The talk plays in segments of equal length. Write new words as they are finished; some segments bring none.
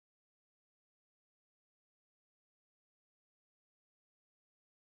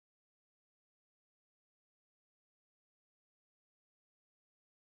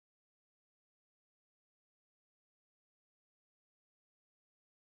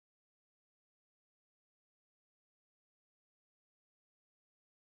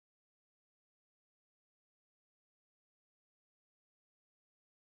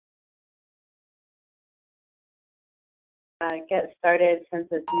get started since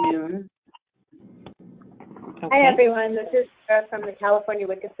it's noon. Okay. Hi, everyone. This is Sarah from the California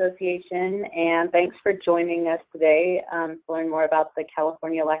WIC Association, and thanks for joining us today to learn more about the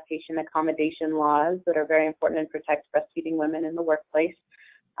California Lactation Accommodation laws that are very important and protect breastfeeding women in the workplace.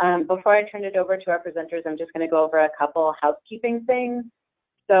 Before I turn it over to our presenters, I'm just going to go over a couple housekeeping things.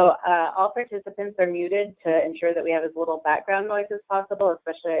 So all participants are muted to ensure that we have as little background noise as possible,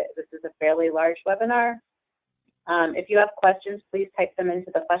 especially this is a fairly large webinar. If you have questions, please type them into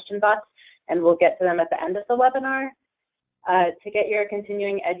the question box and we'll get to them at the end of the webinar. To get your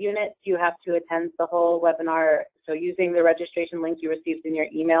continuing ed units, you have to attend the whole webinar. So using the registration link you received in your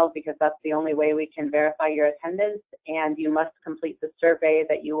email, because that's the only way we can verify your attendance, and you must complete the survey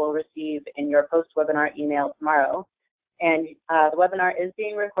that you will receive in your post-webinar email tomorrow. And the webinar is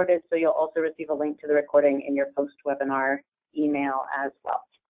being recorded, so you'll also receive a link to the recording in your post-webinar email as well.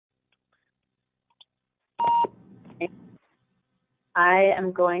 I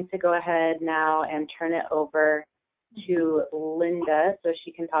am going to go ahead now and turn it over to Linda so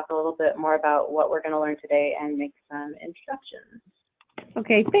she can talk a little bit more about what we're going to learn today and make some introductions.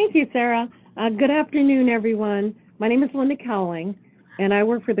 Okay, thank you, Sarah. Good afternoon, everyone. My name is Linda Cowling, and I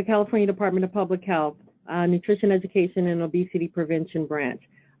work for the California Department of Public Health, Nutrition Education and Obesity Prevention Branch.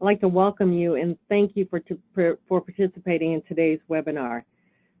 I'd like to welcome you and thank you for participating in today's webinar.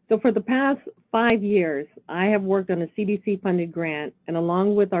 So for the past 5 years, I have worked on a CDC-funded grant, and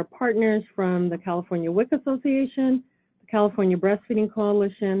along with our partners from the California WIC Association, the California Breastfeeding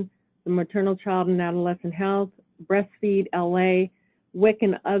Coalition, the Maternal, Child, and Adolescent Health, Breastfeed LA, WIC,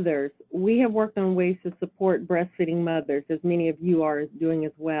 and others, we have worked on ways to support breastfeeding mothers, as many of you are doing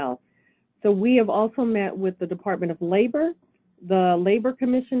as well. So we have also met with the Department of Labor, the Labor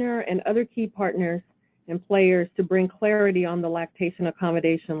Commissioner, and other key partners and players to bring clarity on the lactation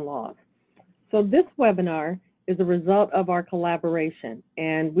accommodation laws. So this webinar is a result of our collaboration,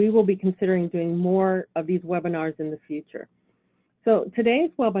 and we will be considering doing more of these webinars in the future. So today's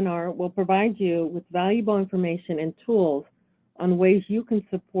webinar will provide you with valuable information and tools on ways you can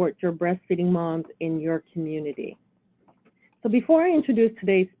support your breastfeeding moms in your community. So before I introduce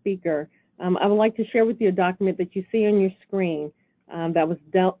today's speaker, I would like to share with you a document that you see on your screen that was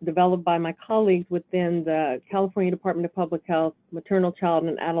developed by my colleagues within the California Department of Public Health, Maternal, Child,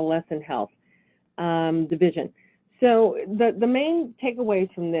 and Adolescent Health Division. So the main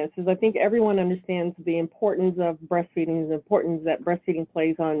takeaways from this is I think everyone understands the importance of breastfeeding, the importance that breastfeeding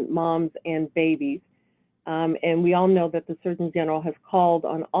plays on moms and babies. And we all know that the Surgeon General has called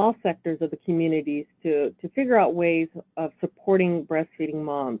on all sectors of the communities to figure out ways of supporting breastfeeding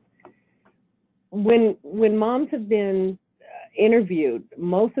moms. When moms have been interviewed,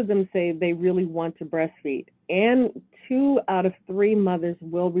 most of them say they really want to breastfeed, and 2 out of 3 mothers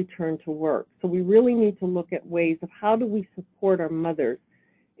will return to work. So we really need to look at ways of how do we support our mothers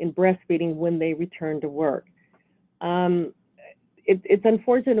in breastfeeding when they return to work. It's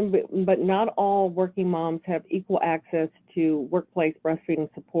unfortunate, but not all working moms have equal access to workplace breastfeeding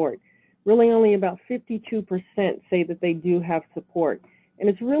support. Really only about 52% say that they do have support. And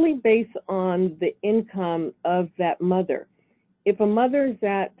it's really based on the income of that mother. If a mother is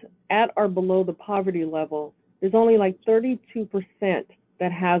at or below the poverty level, there's only like 32%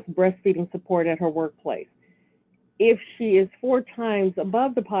 that has breastfeeding support at her workplace. If she is 4 times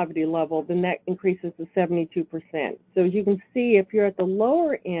above the poverty level, then that increases to 72%. So as you can see, if you're at the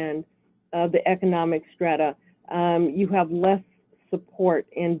lower end of the economic strata, you have less support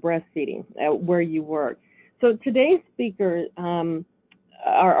in breastfeeding where you work. So today's speakers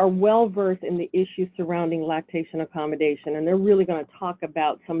are well-versed in the issues surrounding lactation accommodation, and they're really going to talk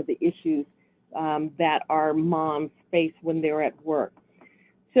about some of the issues that our moms face when they're at work.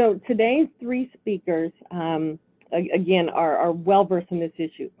 So today's 3 speakers, again, are well-versed in this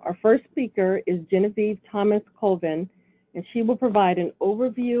issue. Our first speaker is Genevieve Thomas Colvin, and she will provide an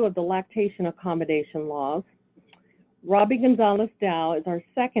overview of the lactation accommodation laws. Robbie Gonzalez Dow is our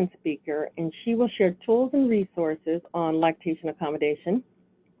second speaker, and she will share tools and resources on lactation accommodation.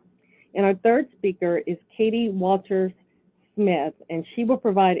 And our third speaker is Katie Walters-Smith, and she will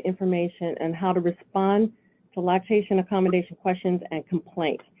provide information on how to respond to lactation accommodation questions and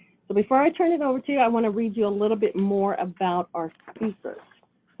complaints. So before I turn it over to you, I want to read you a little bit more about our speakers.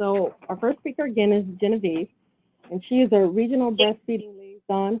 So our first speaker, again, is Genevieve, and she is a regional breastfeeding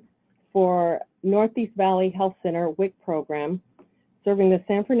liaison for Northeast Valley Health Center WIC program, serving the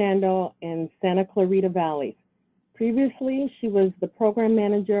San Fernando and Santa Clarita Valleys. Previously, she was the program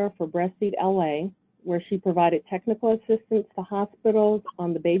manager for Breastfeed LA, where she provided technical assistance to hospitals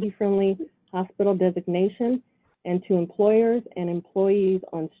on the baby-friendly hospital designation and to employers and employees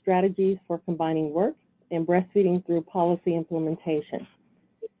on strategies for combining work and breastfeeding through policy implementation.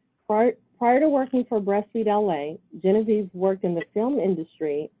 Prior to working for Breastfeed LA, Genevieve worked in the film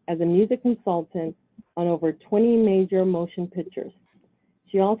industry as a music consultant on over 20 major motion pictures.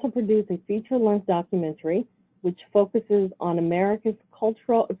 She also produced a feature-length documentary which focuses on America's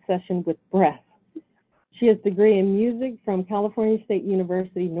cultural obsession with breasts. She has a degree in music from California State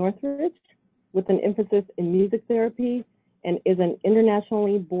University, Northridge, with an emphasis in music therapy, and is an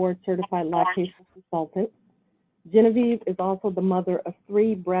internationally board-certified lactation consultant. Genevieve is also the mother of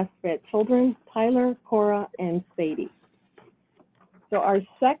 3 breastfed children, Tyler, Cora, and Sadie. So our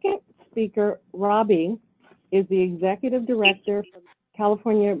second speaker, Robbie, is the Executive Director for the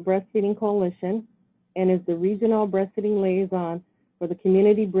California Breastfeeding Coalition and is the Regional Breastfeeding Liaison for the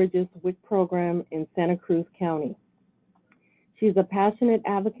Community Bridges WIC program in Santa Cruz County. She's a passionate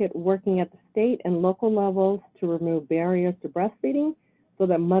advocate working at the state and local levels to remove barriers to breastfeeding so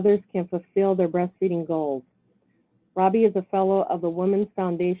that mothers can fulfill their breastfeeding goals. Robbie is a fellow of the Women's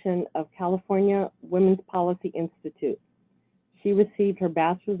Foundation of California Women's Policy Institute. She received her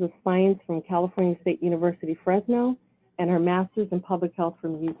Bachelor's of Science from California State University, Fresno, and her Master's in Public Health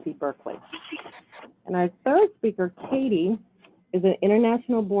from UC Berkeley. And our third speaker, Katie, is an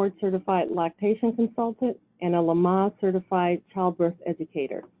international board certified lactation consultant and a Lama certified childbirth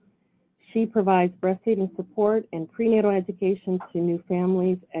educator. She provides breastfeeding support and prenatal education to new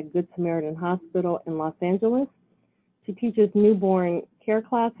families at Good Samaritan Hospital in Los Angeles. She teaches newborn care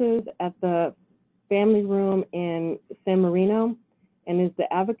classes at the Family Room in San Marino and is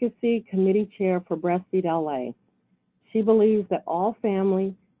the Advocacy Committee Chair for Breastfeed LA. She believes that all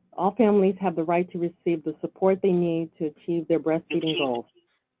families have the right to receive the support they need to achieve their breastfeeding goals.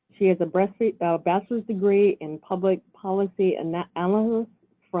 She has a bachelor's degree in public policy analysis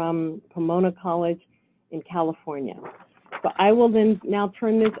from Pomona College in California. So I will then now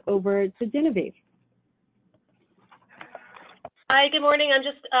turn this over to Genevieve. Hi, good morning. I'm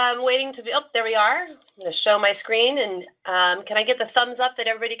just waiting to be, oh, there we are. I'm going to show my screen, and can I get the thumbs up that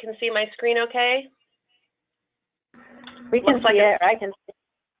everybody can see my screen okay? We can see it, I can see it.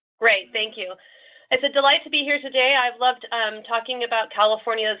 Great, thank you. It's a delight to be here today. I've loved talking about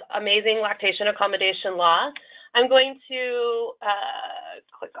California's amazing lactation accommodation law. I'm going to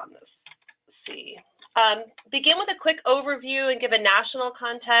click on this, let's see. Begin with a quick overview and give a national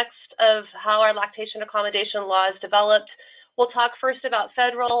context of how our lactation accommodation law is developed. We'll talk first about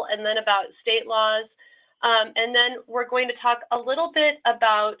federal and then about state laws. And then we're going to talk a little bit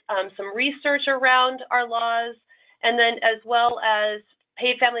about some research around our laws, and then as well as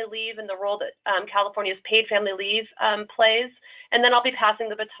paid family leave and the role that California's paid family leave plays. And then I'll be passing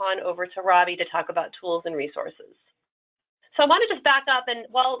the baton over to Robbie to talk about tools and resources. So I want to just back up, and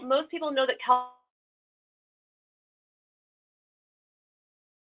while most people know that California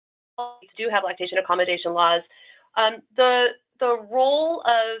do have lactation accommodation laws, the role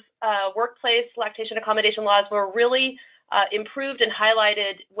of workplace lactation accommodation laws were really improved and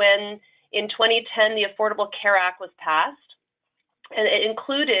highlighted when in 2010 the Affordable Care Act was passed, and it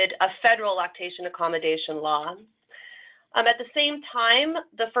included a federal lactation accommodation law. At the same time,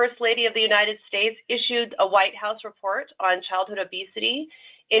 the First Lady of the United States issued a White House report on childhood obesity,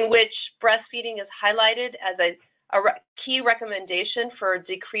 in which breastfeeding is highlighted as a key recommendation for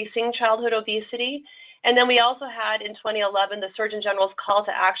decreasing childhood obesity. And then we also had in 2011 the Surgeon General's call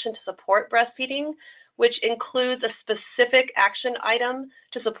to action to support breastfeeding, which includes a specific action item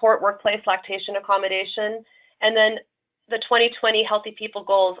to support workplace lactation accommodation. And then the 2020 Healthy People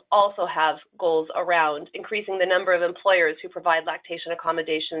Goals also have goals around increasing the number of employers who provide lactation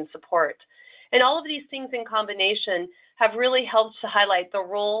accommodation support. And all of these things in combination have really helped to highlight the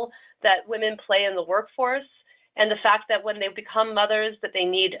role that women play in the workforce and the fact that when they become mothers that they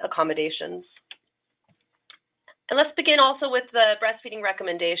need accommodations. And let's begin also with the breastfeeding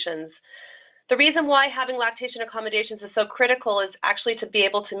recommendations. The reason why having lactation accommodations is so critical is actually to be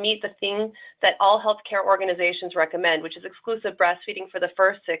able to meet the thing that all healthcare organizations recommend, which is exclusive breastfeeding for the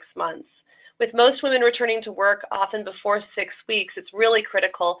first 6 months. With most women returning to work often before 6 weeks, it's really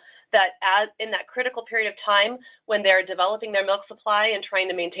critical that in that critical period of time when they're developing their milk supply and trying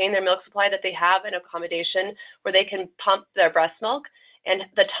to maintain their milk supply, that they have an accommodation where they can pump their breast milk and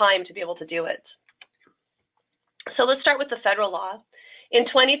the time to be able to do it. So let's start with the federal law. In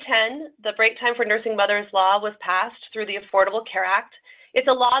 2010, the Break Time for Nursing Mothers law was passed through the Affordable Care Act. It's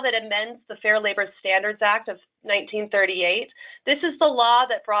a law that amends the Fair Labor Standards Act of 1938. This is the law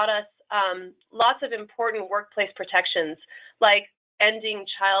that brought us lots of important workplace protections, like ending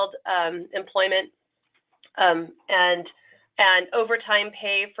child employment and overtime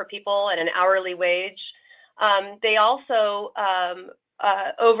pay for people at an hourly wage. They also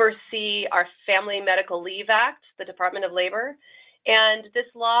oversee our Family Medical Leave Act, the Department of Labor. And this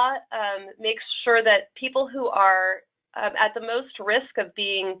law makes sure that people who are at the most risk of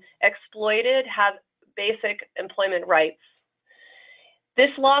being exploited have basic employment rights.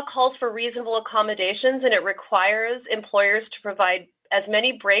 This law calls for reasonable accommodations, and it requires employers to provide as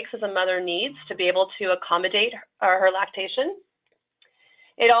many breaks as a mother needs to be able to accommodate her lactation.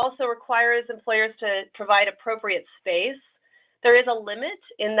 It also requires employers to provide appropriate space. There is a limit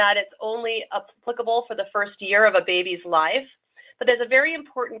in that it's only applicable for the first year of a baby's life, but there's a very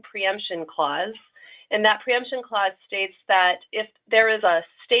important preemption clause. And that preemption clause states that if there is a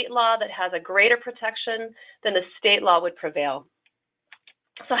state law that has a greater protection, then the state law would prevail.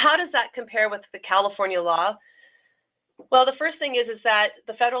 So how does that compare with the California law? Well, the first thing is that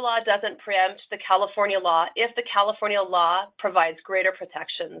the federal law doesn't preempt the California law if the California law provides greater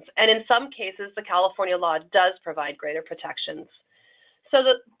protections. And in some cases, the California law does provide greater protections. So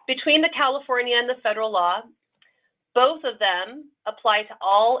between the California and the federal law, both of them apply to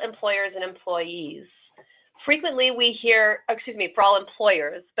all employers and employees. Frequently we hear, for all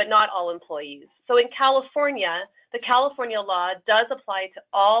employers, but not all employees. So in California, the California law does apply to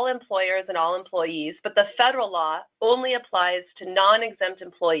all employers and all employees, but the federal law only applies to non-exempt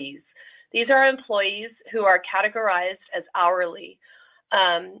employees. These are employees who are categorized as hourly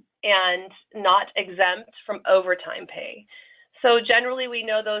and not exempt from overtime pay. So generally we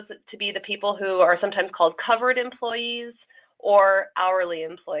know those to be the people who are sometimes called covered employees or hourly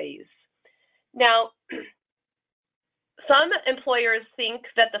employees. Now, some employers think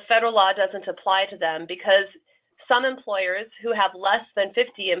that the federal law doesn't apply to them because some employers who have less than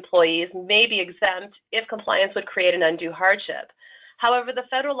 50 employees may be exempt if compliance would create an undue hardship. However, the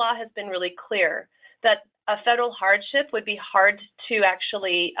federal law has been really clear that a federal hardship would be hard to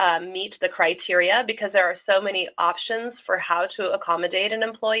actually meet the criteria because there are so many options for how to accommodate an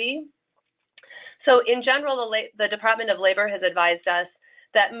employee. So in general, the Department of Labor has advised us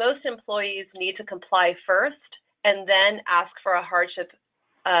that most employees need to comply first and then ask for a hardship,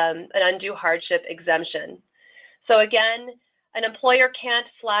 an undue hardship exemption. So again, an employer can't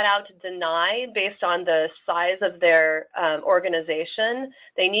flat out deny based on the size of their organization.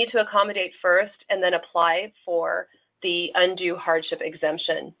 They need to accommodate first and then apply for the undue hardship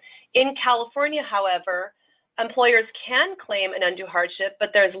exemption. In California, however, employers can claim an undue hardship, but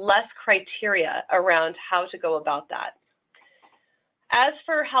there's less criteria around how to go about that. As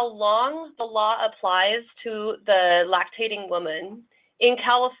for how long the law applies to the lactating woman, in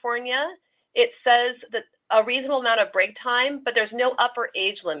California, it says that a reasonable amount of break time, but there's no upper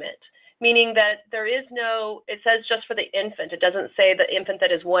age limit, meaning that there is no, it says just for the infant. It doesn't say the infant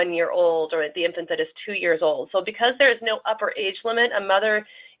that is 1 year old or the infant that is 2 years old. So because there is no upper age limit, a mother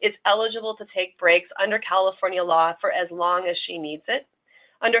is eligible to take breaks under California law for as long as she needs it.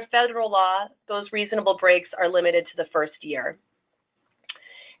 Under federal law, those reasonable breaks are limited to the first year.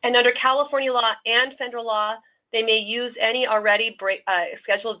 And under California law and federal law, they may use any already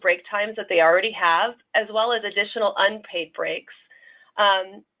scheduled break times that they already have, as well as additional unpaid breaks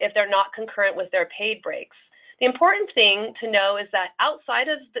if they're not concurrent with their paid breaks. The important thing to know is that outside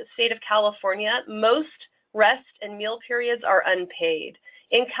of the state of California, most rest and meal periods are unpaid.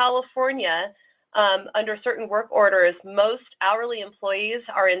 In California, under certain work orders, most hourly employees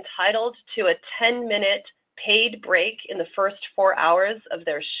are entitled to a 10-minute paid break in the first 4 hours of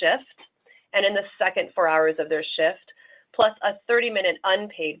their shift and in the second 4 hours of their shift, plus a 30-minute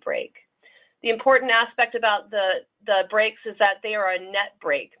unpaid break. The important aspect about the breaks is that they are a net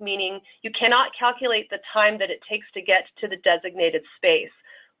break, meaning you cannot calculate the time that it takes to get to the designated space,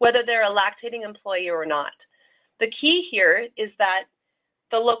 whether they're a lactating employee or not. The key here is that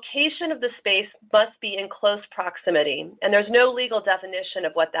the location of the space must be in close proximity, and there's no legal definition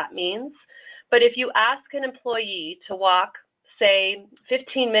of what that means. But if you ask an employee to walk, say,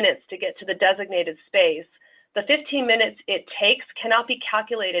 15 minutes to get to the designated space, the 15 minutes it takes cannot be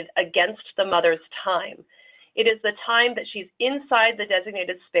calculated against the mother's time. It is the time that she's inside the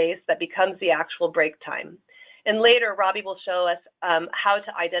designated space that becomes the actual break time. And later, Robbie will show us how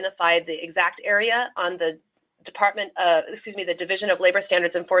to identify the exact area on the the Division of Labor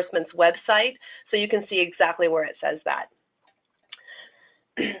Standards Enforcement's website, so you can see exactly where it says that.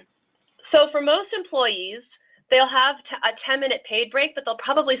 So for most employees, they'll have a 10-minute paid break, but they'll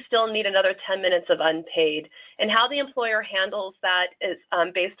probably still need another 10 minutes of unpaid. And how the employer handles that is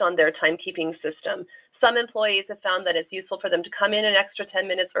based on their timekeeping system. Some employees have found that it's useful for them to come in an extra 10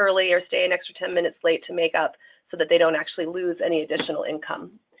 minutes early or stay an extra 10 minutes late to make up so that they don't actually lose any additional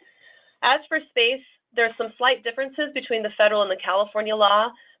income. As for space, there's some slight differences between the federal and the California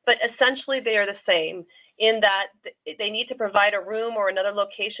law, but essentially they are the same in that they need to provide a room or another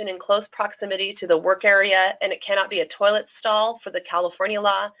location in close proximity to the work area, and it cannot be a toilet stall for the California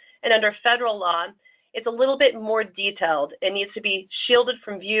law. And under federal law, it's a little bit more detailed. It needs to be shielded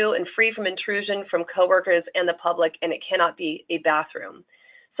from view and free from intrusion from coworkers and the public, and it cannot be a bathroom.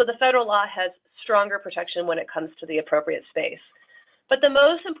 So the federal law has stronger protection when it comes to the appropriate space. But the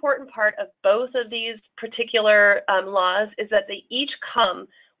most important part of both of these particular laws is that they each come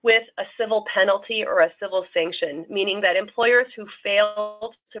with a civil penalty or a civil sanction, meaning that employers who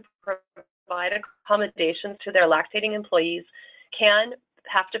fail to provide accommodations to their lactating employees can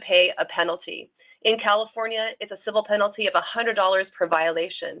have to pay a penalty. In California, it's a civil penalty of $100 per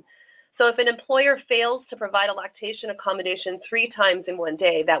violation. So if an employer fails to provide a lactation accommodation 3 times in one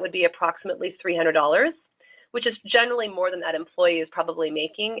day, that would be approximately $300, which is generally more than that employee is probably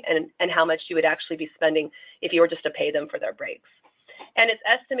making and how much you would actually be spending if you were just to pay them for their breaks. And it's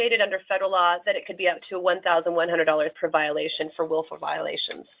estimated under federal law that it could be up to $1,100 per violation for willful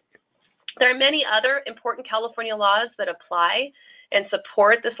violations. There are many other important California laws that apply and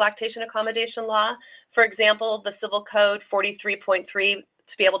support this lactation accommodation law. For example, the Civil Code 43.3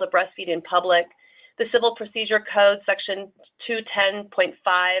 to be able to breastfeed in public, the Civil Procedure Code Section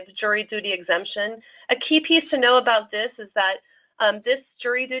 210.5, jury duty exemption. A key piece to know about this is that this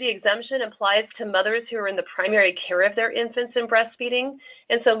jury duty exemption applies to mothers who are in the primary care of their infants in breastfeeding.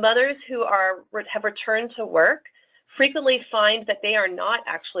 And so mothers who have returned to work frequently find that they are not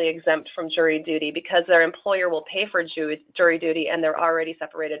actually exempt from jury duty because their employer will pay for jury duty and they're already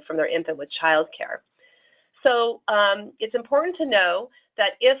separated from their infant with childcare. So it's important to know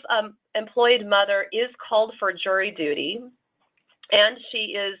that if an employed mother is called for jury duty and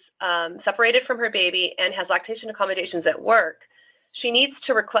she is separated from her baby and has lactation accommodations at work, she needs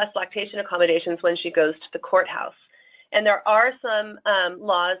to request lactation accommodations when she goes to the courthouse. And there are some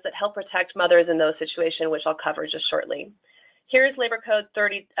laws that help protect mothers in those situations, which I'll cover just shortly. Here's Labor Code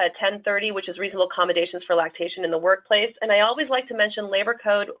 1030, which is reasonable accommodations for lactation in the workplace. And I always like to mention Labor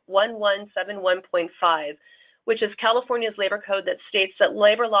Code 1171.5, which is California's labor code that states that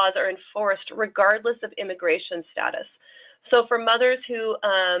labor laws are enforced regardless of immigration status. So for mothers who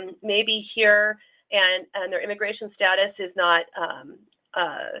may be here and their immigration status is not,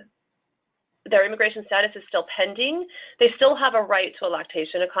 their immigration status is still pending, they still have a right to a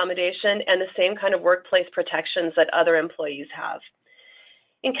lactation accommodation and the same kind of workplace protections that other employees have.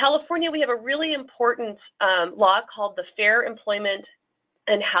 In California, we have a really important law called the Fair Employment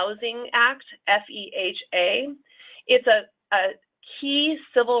and Housing Act, FEHA. It's a key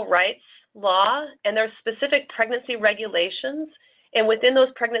civil rights law, and there are specific pregnancy regulations. And within those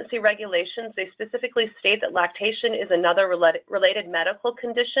pregnancy regulations, they specifically state that lactation is another related medical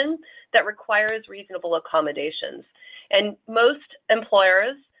condition that requires reasonable accommodations. And most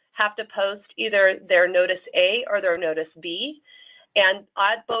employers have to post either their Notice A or their Notice B, and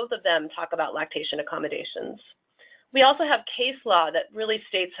both of them talk about lactation accommodations. We also have case law that really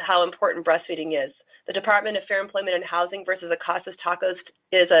states how important breastfeeding is. The Department of Fair Employment and Housing versus Acostas Tacos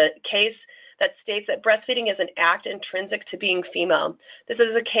is a case that states that breastfeeding is an act intrinsic to being female. This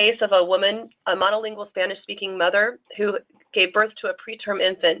is a case of a woman, a monolingual Spanish-speaking mother who gave birth to a preterm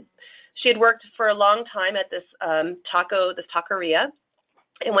infant. She had worked for a long time at this taqueria,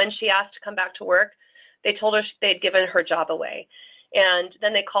 and when she asked to come back to work, they told her they'd given her job away. And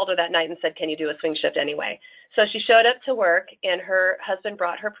then they called her that night and said, "Can you do a swing shift anyway?" So she showed up to work, and her husband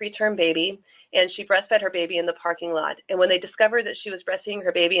brought her preterm baby, and she breastfed her baby in the parking lot. And when they discovered that she was breastfeeding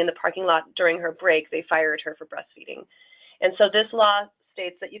her baby in the parking lot during her break, they fired her for breastfeeding. And so this law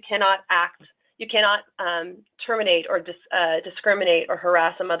states that you cannot terminate or discriminate or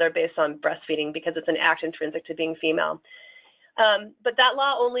harass a mother based on breastfeeding because it's an act intrinsic to being female. But that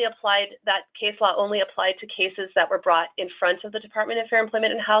case law only applied to cases that were brought in front of the Department of Fair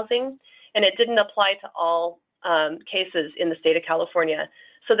Employment and Housing, and it didn't apply to all cases in the state of California.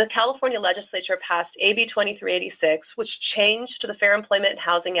 So the California legislature passed AB 2386, which changed to the Fair Employment and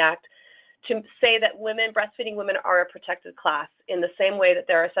Housing Act to say that breastfeeding women are a protected class in the same way that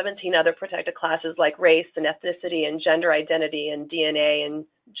there are 17 other protected classes like race and ethnicity and gender identity and DNA and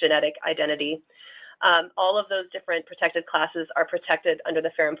genetic identity. All of those different protected classes are protected under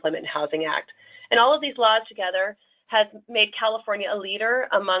the Fair Employment and Housing Act. And all of these laws together has made California a leader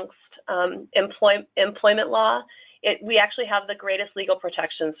amongst employment law. We actually have the greatest legal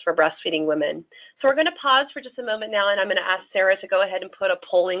protections for breastfeeding women. So we're going to pause for just a moment now, and I'm going to ask Sarah to go ahead and put a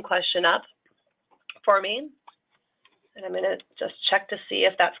polling question up for me. And I'm going to just check to see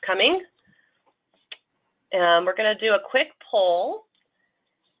if that's coming. We're going to do a quick poll.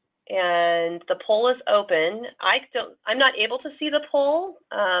 and the poll is open. I'm not able to see the poll,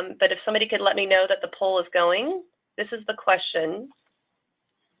 but if somebody could let me know that the poll is going. This is the question.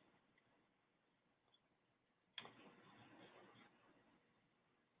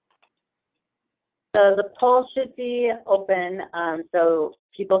 So the poll should be open, so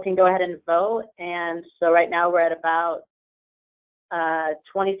people can go ahead and vote. And so right now we're at about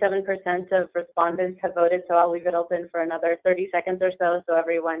 27% of respondents have voted, so I'll leave it open for another 30 seconds or so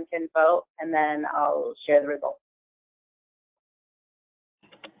everyone can vote, and then I'll share the results.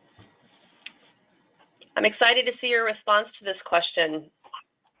 I'm excited to see your response to this question.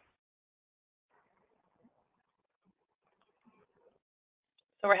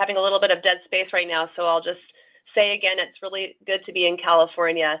 So we're having a little bit of dead space right now, so I'll just say again, it's really good to be in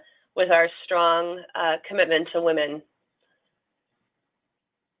California with our strong commitment to women.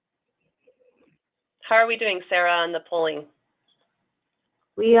 How are we doing, Sarah, on the polling?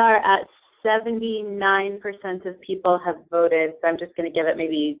 We are at 79% of people have voted, so I'm just going to give it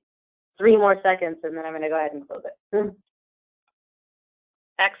maybe 3 more seconds, and then I'm going to go ahead and close it.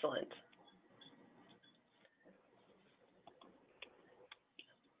 Excellent.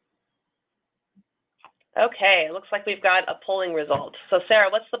 Okay, it looks like we've got a polling result. So Sarah,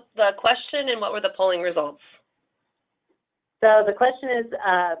 what's the question and what were the polling results? So the question is,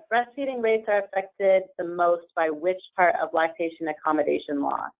 breastfeeding rates are affected the most by which part of lactation accommodation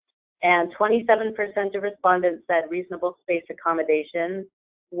law? And 27% of respondents said reasonable space accommodation,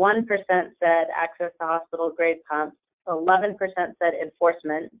 1% said access to hospital-grade pumps, 11% said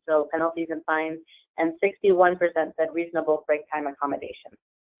enforcement, so penalties and fines, and 61% said reasonable break time accommodation.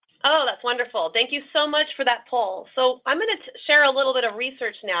 Oh, that's wonderful. Thank you so much for that poll. So I'm going to share a little bit of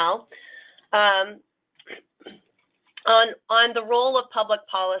research now on the role of public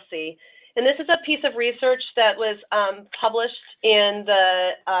policy. And this is a piece of research that was published in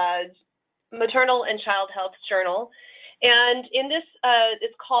the Maternal and Child Health Journal. And in this,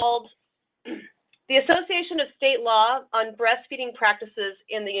 it's called the Association of State Law on Breastfeeding Practices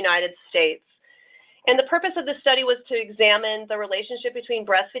in the United States. And the purpose of the study was to examine the relationship between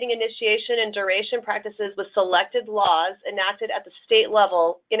breastfeeding initiation and duration practices with selected laws enacted at the state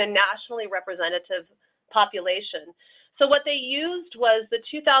level in a nationally representative population. So what they used was the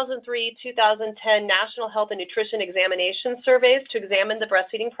 2003-2010 National Health and Nutrition Examination Surveys to examine the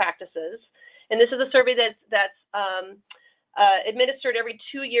breastfeeding practices. And this is a survey that's administered every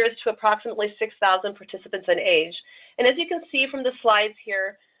 2 years to approximately 6,000 participants in age. And as you can see from the slides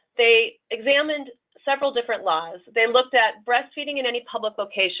here, they examined several different laws. They looked at breastfeeding in any public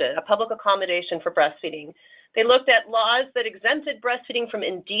location, a public accommodation for breastfeeding. They looked at laws that exempted breastfeeding from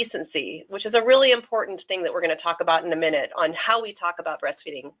indecency, which is a really important thing that we're going to talk about in a minute on how we talk about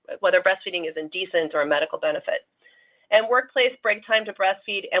breastfeeding, whether breastfeeding is indecent or a medical benefit. And workplace break time to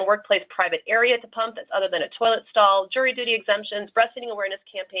breastfeed and workplace private area to pump that's other than a toilet stall, jury duty exemptions, breastfeeding awareness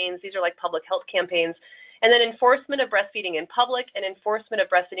campaigns, these are like public health campaigns, and then enforcement of breastfeeding in public and enforcement of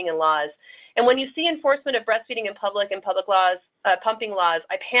breastfeeding in laws. And when you see enforcement of breastfeeding in public and public laws, pumping laws,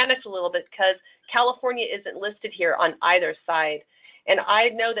 I panicked a little bit because California isn't listed here on either side. And I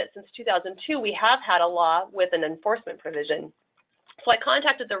know that since 2002, we have had a law with an enforcement provision. So I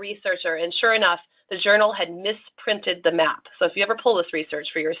contacted the researcher, and sure enough, the journal had misprinted the map. So if you ever pull this research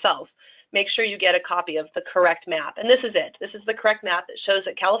for yourself, make sure you get a copy of the correct map. And this is it. This is the correct map that shows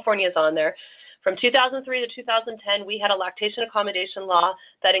that California is on there. From 2003 to 2010, we had a lactation accommodation law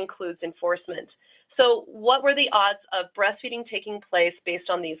that includes enforcement. So what were the odds of breastfeeding taking place based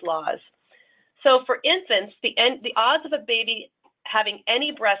on these laws? So for infants, the odds of a baby having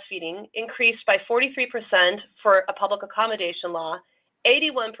any breastfeeding increased by 43% for a public accommodation law,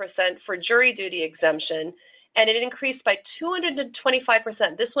 81% for jury duty exemption, and it increased by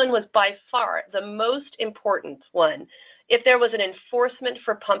 225%. This one was by far the most important one if there was an enforcement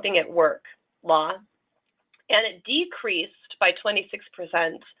for pumping at work law, and it decreased by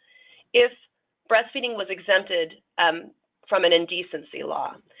 26% if breastfeeding was exempted from an indecency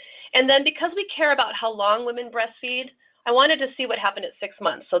law. And then because we care about how long women breastfeed, I wanted to see what happened at 6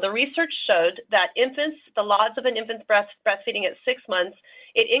 months. So the research showed that infants, the odds of an infant's breastfeeding at 6 months,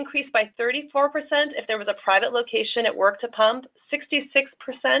 it increased by 34% if there was a private location at work to pump,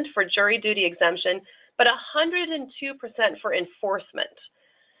 66% for jury duty exemption, but 102% for enforcement.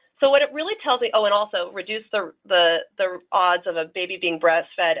 So what it really tells me, oh, and also reduce the odds of a baby being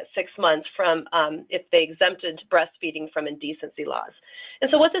breastfed at 6 months from if they exempted breastfeeding from indecency laws. And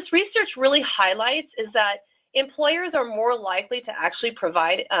so what this research really highlights is that employers are more likely to actually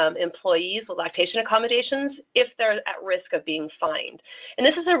provide employees with lactation accommodations if they're at risk of being fined. And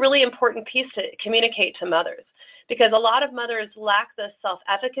this is a really important piece to communicate to mothers, because a lot of mothers lack the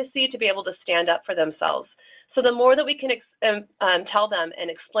self-efficacy to be able to stand up for themselves. So the more that we can tell them and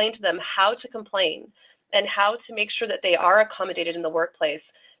explain to them how to complain and how to make sure that they are accommodated in the workplace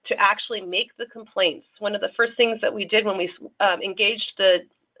to actually make the complaints. One of the first things that we did when we engaged the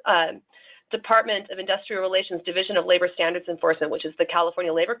Department of Industrial Relations Division of Labor Standards Enforcement, which is the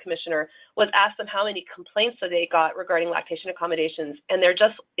California Labor Commissioner, was ask them how many complaints that they got regarding lactation accommodations. And there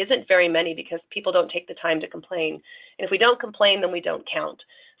just isn't very many because people don't take the time to complain. And if we don't complain, then we don't count.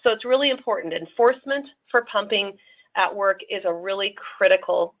 So it's really important. Enforcement for pumping at work is a really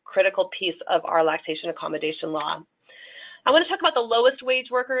critical piece of our lactation accommodation law. I want to talk about the lowest wage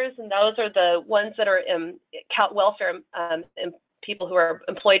workers, and those are the ones that are in welfare people who are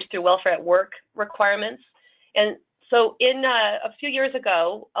employed through welfare at work requirements. And so a few years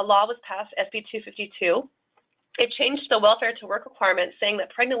ago, a law was passed, SB 252. It changed the welfare to work requirement, saying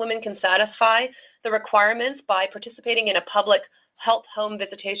that pregnant women can satisfy the requirements by participating in a public health home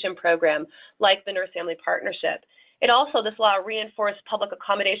visitation program like the Nurse Family Partnership. It also, this law reinforced public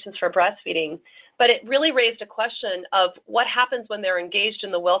accommodations for breastfeeding, but it really raised a question of what happens when they're engaged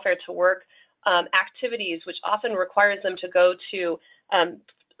in the welfare to work activities, which often requires them to go to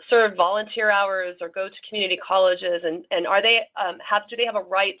serve volunteer hours or go to community colleges, and are they do they have a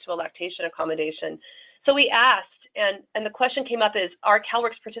right to a lactation accommodation? So we asked, and the question came up is, are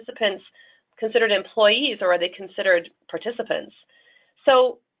CalWORKs participants considered employees or are they considered participants?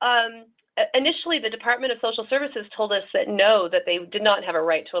 So initially, the Department of Social Services told us that no, that they did not have a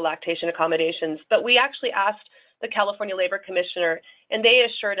right to a lactation accommodations, but we actually asked the California Labor Commissioner, and they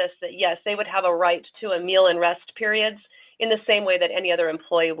assured us that yes, they would have a right to a meal and rest periods in the same way that any other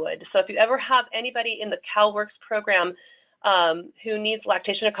employee would. So if you ever have anybody in the CalWORKs program who needs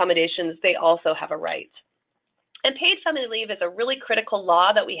lactation accommodations, they also have a right. And paid family leave is a really critical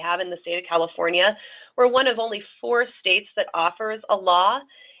law that we have in the state of California. We're one of only 4 states that offers a law.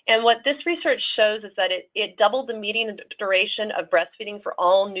 And what this research shows is that it doubled the median duration of breastfeeding for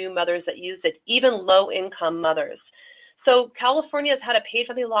all new mothers that use it, even low-income mothers. So California has had a paid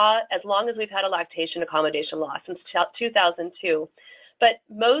family law as long as we've had a lactation accommodation law, since 2002. But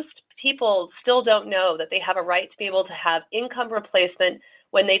most people still don't know that they have a right to be able to have income replacement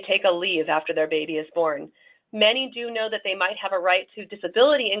when they take a leave after their baby is born. Many do know that they might have a right to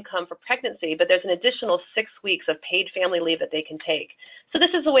disability income for pregnancy, but there's an additional 6 weeks of paid family leave that they can take. So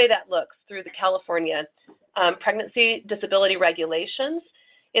this is the way that looks through the California pregnancy disability regulations.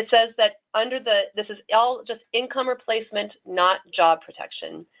 It says that this is all just income replacement, not job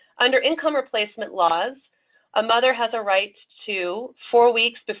protection. Under income replacement laws, a mother has a right to 4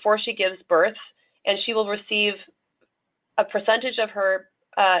 weeks before she gives birth, and she will receive a percentage of her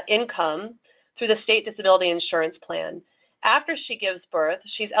income through the state disability insurance plan. After she gives birth,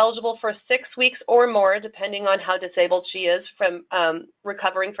 she's eligible for 6 weeks or more, depending on how disabled she is from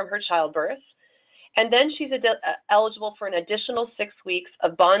recovering from her childbirth. And then she's eligible for an additional 6 weeks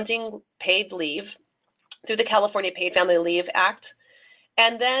of bonding paid leave through the California Paid Family Leave Act.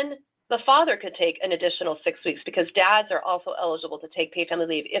 And then the father could take an additional 6 weeks because dads are also eligible to take paid family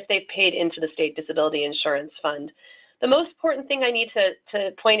leave if they've paid into the state disability insurance fund. The most important thing I need to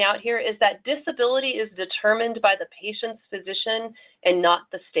point out here is that disability is determined by the patient's physician and not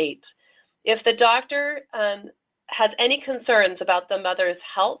the state. If the doctor has any concerns about the mother's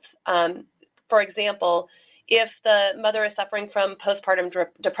health, for example, if the mother is suffering from postpartum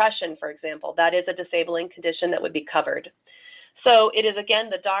depression, for example, that is a disabling condition that would be covered. So it is, again,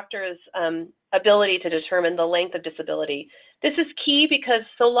 the doctor's ability to determine the length of disability. This is key because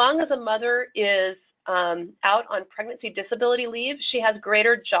so long as a mother is out on pregnancy disability leave, she has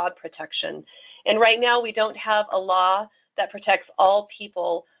greater job protection. And right now we don't have a law that protects all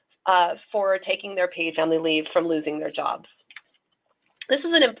people for taking their paid family leave from losing their jobs. This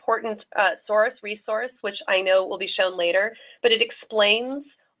is an important resource, which I know will be shown later, but it explains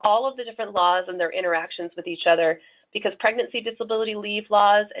all of the different laws and their interactions with each other, because pregnancy disability leave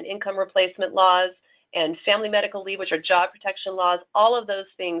laws and income replacement laws and family medical leave, which are job protection laws, all of those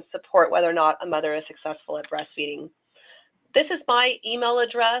things support whether or not a mother is successful at breastfeeding. This is my email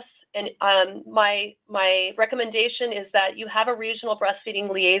address, and my recommendation is that you have a regional breastfeeding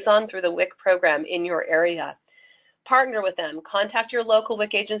liaison through the WIC program in your area. Partner with them, contact your local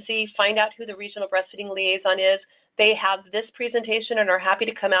WIC agency, find out who the regional breastfeeding liaison is. They have this presentation and are happy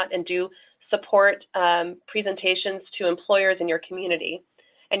to come out and do support presentations to employers in your community.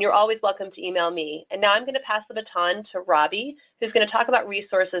 And you're always welcome to email me. And now I'm going to pass the baton to Robbie, who's going to talk about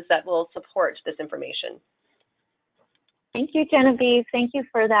resources that will support this information. Thank you, Genevieve. Thank you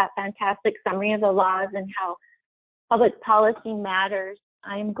for that fantastic summary of the laws and how public policy matters.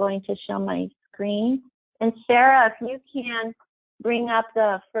 I'm going to show my screen And Sarah, if you can bring up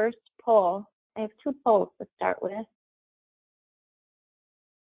the first poll. I have 2 polls to start with.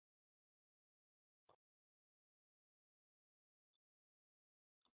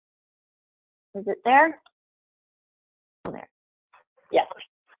 Is it there? Oh, there. Yes.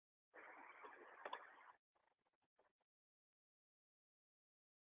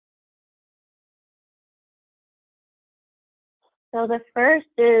 So the first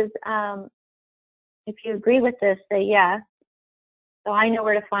is, if you agree with this, say yes. So I know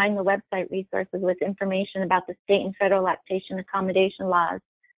where to find the website resources with information about the state and federal lactation accommodation laws.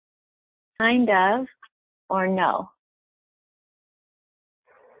 Kind of, or no?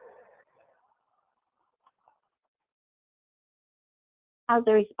 How's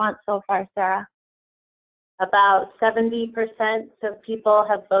the response so far, Sarah? About 70% of people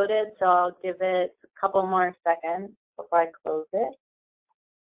have voted, so I'll give it a couple more seconds before I close it.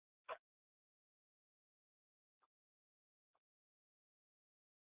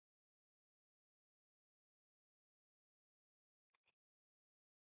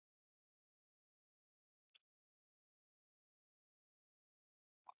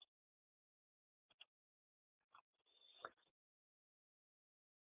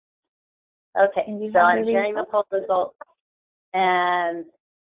 Okay, so I'm sharing the poll results, and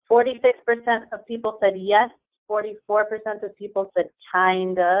 46% of people said yes, 44% of people said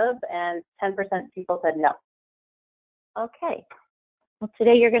kind of, and 10% of people said no. Okay. Well,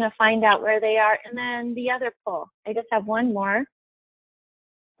 today you're going to find out where they are. And then the other poll. I just have one more.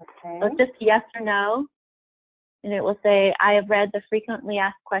 Okay. So it's just yes or no. And it will say, I have read the frequently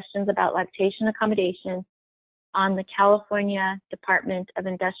asked questions about lactation accommodation on the California Department of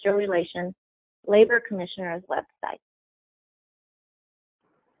Industrial Relations Labor Commissioner's website.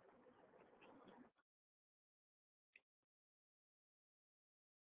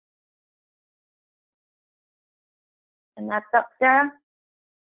 And that's up, Sarah?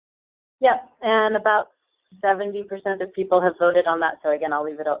 Yep, and about 70% of people have voted on that. So again, I'll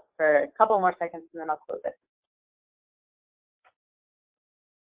leave it up for a couple more seconds and then I'll close it.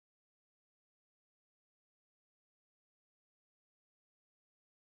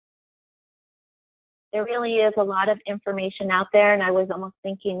 There really is a lot of information out there, and I was almost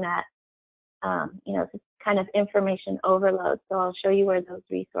thinking that, you know, it's kind of information overload. So I'll show you where those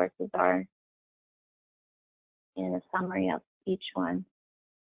resources are in a summary of each one.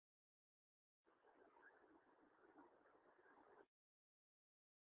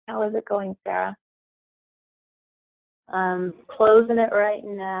 How is it going, Sarah? Closing it right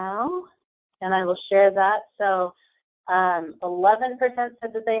now, and I will share that. So 11% said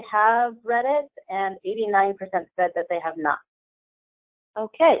that they have read it, and 89% said that they have not.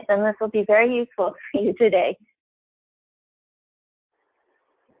 Okay, then this will be very useful for you today.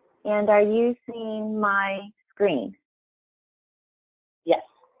 And are you seeing my screen? Yes.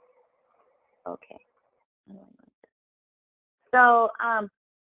 Okay. So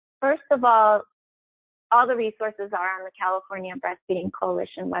first of all the resources are on the California Breastfeeding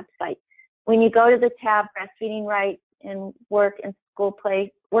Coalition website. When you go to the tab Breastfeeding Rights in Workplace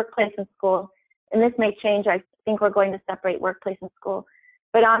and School, and this may change, I think we're going to separate workplace and school,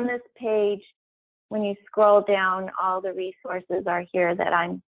 but on this page, when you scroll down, all the resources are here that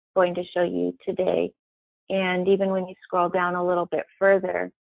I'm going to show you today. And even when you scroll down a little bit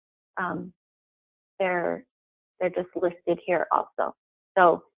further, they're just listed here also.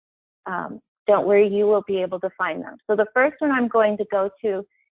 So don't worry, you will be able to find them. So the first one I'm going to go to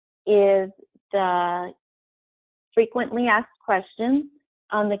is the frequently asked questions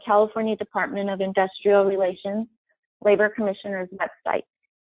on the California Department of Industrial Relations Labor Commissioner's website.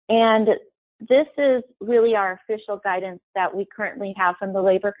 And this is really our official guidance that we currently have from the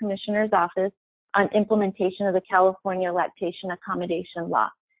Labor Commissioner's Office on implementation of the California Lactation Accommodation Law.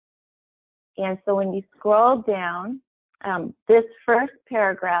 And so when you scroll down, this first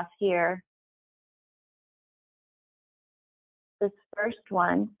paragraph here, this first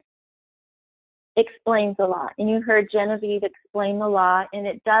one, explains the law. And you heard Genevieve explain the law, and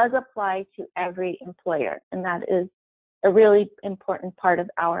it does apply to every employer. And that is a really important part of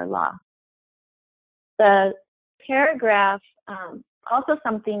our law. The paragraph, also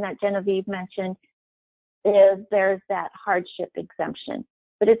something that Genevieve mentioned, is there's that hardship exemption.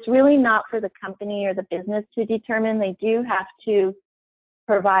 But it's really not for the company or the business to determine. They do have to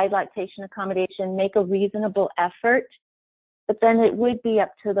provide lactation accommodation, make a reasonable effort, but then it would be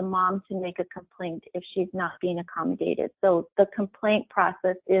up to the mom to make a complaint if she's not being accommodated. So the complaint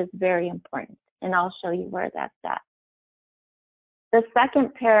process is very important, and I'll show you where that's at. The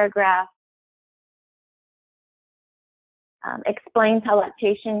second paragraph explains how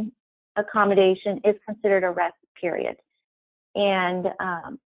lactation accommodation is considered a rest period. And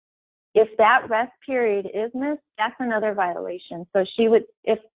if that rest period is missed, that's another violation. So she would,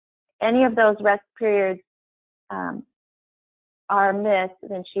 if any of those rest periods are missed,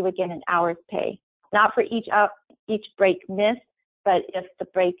 then she would get an hour's pay. Not for each break missed, but if the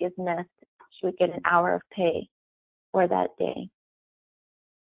break is missed, she would get an hour of pay for that day.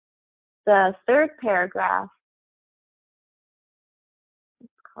 The third paragraph,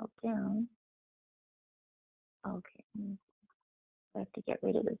 let's scroll down. Okay, I have to get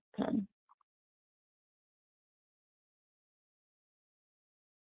rid of this pen.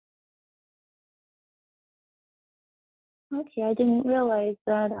 Okay, I didn't realize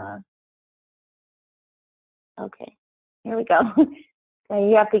that. Okay, here we go. So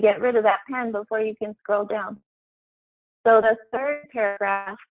you have to get rid of that pen before you can scroll down. So the third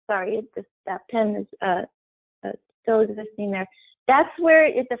paragraph, sorry, that pen is still existing there. That's where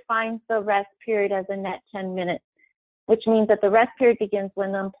it defines the rest period as a net 10 minutes, which means that the rest period begins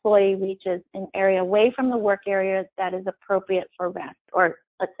when the employee reaches an area away from the work area that is appropriate for rest, or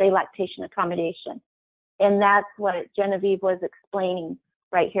let's say lactation accommodation. And that's what Genevieve was explaining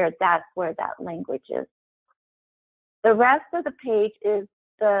right here. That's where that language is. The rest of the page is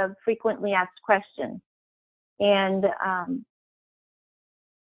the frequently asked questions. And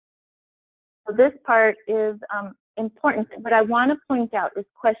so this part is important. What I want to point out is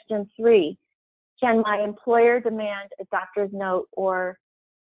question 3. Can my employer demand a doctor's note or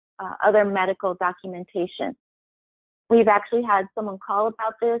other medical documentation? We've actually had someone call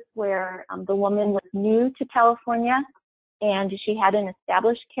about this where the woman was new to California and she hadn't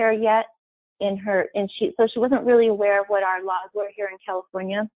established care yet so she wasn't really aware of what our laws were here in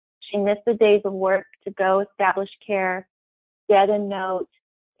California. She missed the days of work to go establish care, get a note,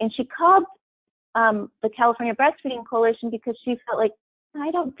 and she called the California Breastfeeding Coalition because she felt like, I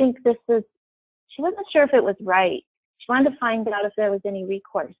don't think she wasn't sure if it was right. She wanted to find out if there was any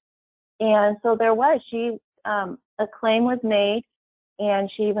recourse. And so there was. A claim was made, and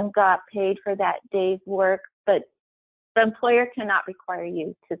she even got paid for that day's work, but the employer cannot require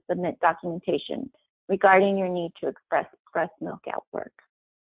you to submit documentation regarding your need to express breast milk at work.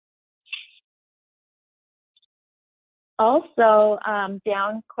 Also,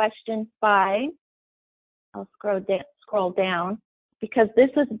 down question 5, I'll scroll down, because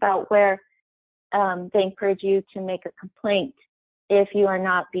this is about where they encourage you to make a complaint if you are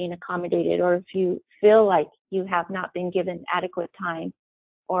not being accommodated, or if you feel like you have not been given adequate time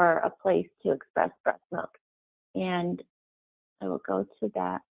or a place to express breast milk. And I will go to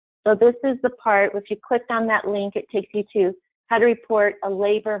that. So this is the part, if you click on that link, it takes you to how to report a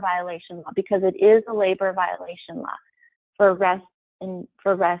labor violation law, because it is a labor violation law for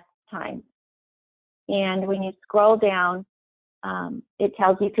rest time. And when you scroll down, it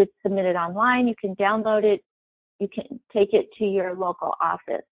tells you to submit it online. You can download it. You can take it to your local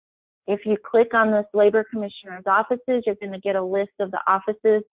office. If you click on this labor commissioner's offices, you're going to get a list of the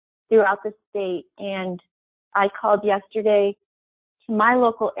offices throughout the state. And I called yesterday to my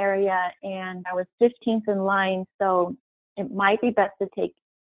local area, and I was 15th in line, so it might be best to take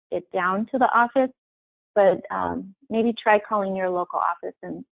it down to the office, but maybe try calling your local office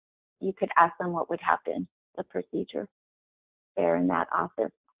and you could ask them what would happen, the procedure there in that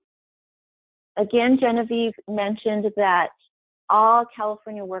office. Again, Genevieve mentioned that all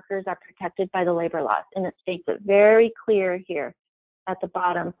California workers are protected by the labor laws, and it states it very clear here at the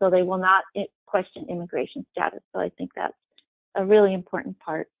bottom, so they will not question immigration status. So I think that's a really important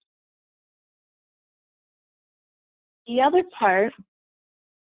part. The other part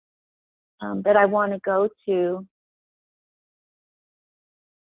that I want to go to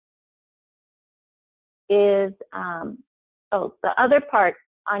is, the other part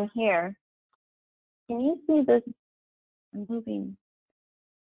on here. Can you see this? I'm moving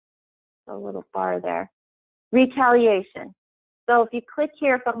a little bar there. Retaliation. So if you click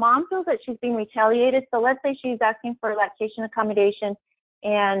here, if a mom feels that she's being retaliated, so let's say she's asking for lactation accommodation,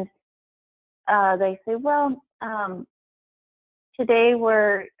 and they say, well, today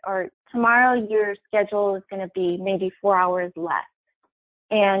or tomorrow your schedule is going to be maybe 4 hours less.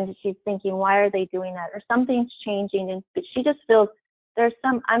 And she's thinking, why are they doing that? Or something's changing, but she just feels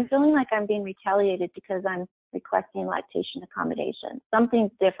I'm feeling like I'm being retaliated because I'm requesting lactation accommodation.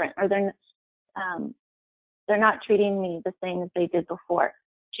 Something's different, or they're not treating me the same as they did before.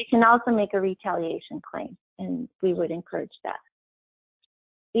 She can also make a retaliation claim, and we would encourage that.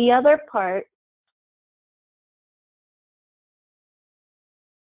 The other part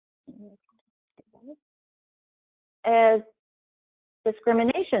is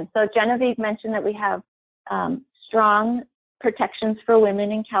discrimination. So Genevieve mentioned that we have strong protections for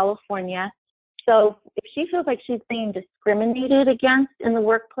women in California. So if she feels like she's being discriminated against in the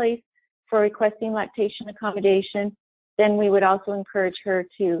workplace for requesting lactation accommodation, then we would also encourage her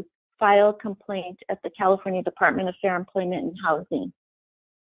to file a complaint at the California Department of Fair Employment and Housing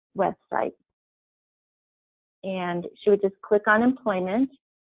website. And she would just click on employment,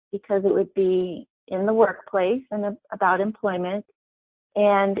 because it would be in the workplace and about employment.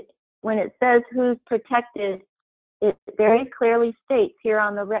 And when it says who's protected, it very clearly states here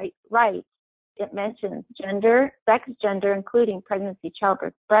on the right, it mentions gender, sex, gender, including pregnancy,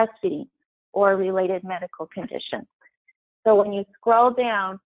 childbirth, breastfeeding, or related medical conditions. So when you scroll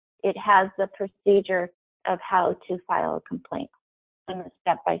down, it has the procedure of how to file a complaint and the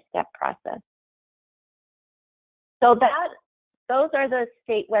step-by-step process. So those are the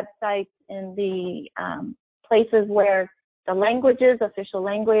state websites and the places where the languages, official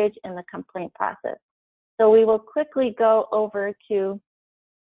language, and the complaint process. So we will quickly go over to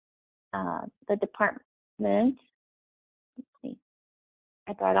the department. Let's see.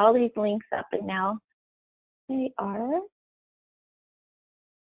 I brought all these links up, and now they are.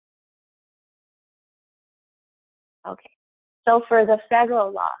 Okay. So for the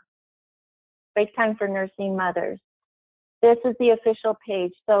federal law, break time for nursing mothers, this is the official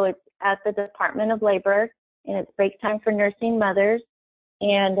page. So it's at the Department of Labor, and it's break time for nursing mothers.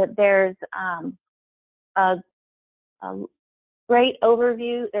 And there's a great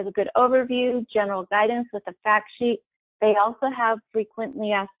overview. There's a good overview, general guidance with a fact sheet. They also have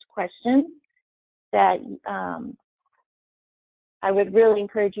frequently asked questions that I would really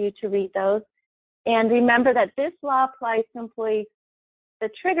encourage you to read those. And remember that this law applies to employees. The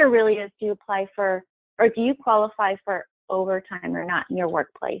trigger really is, do you apply for, or do you qualify for overtime or not in your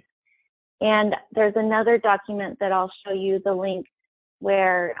workplace? And there's another document that I'll show you the link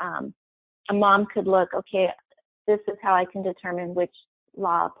where a mom could look, okay, this is how I can determine which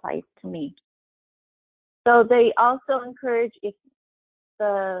law applies to me. So they also encourage, if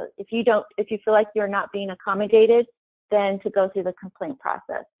you feel like you're not being accommodated, then to go through the complaint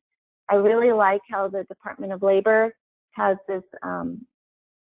process. I really like how the Department of Labor has this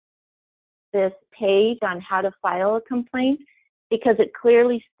this page on how to file a complaint, because it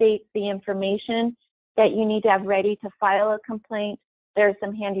clearly states the information that you need to have ready to file a complaint. There are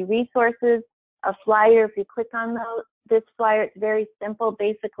some handy resources, a flyer. If you click on this flyer, it's very simple,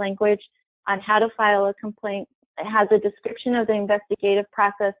 basic language on how to file a complaint. It has a description of the investigative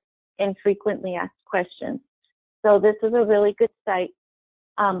process and frequently asked questions. So this is a really good site.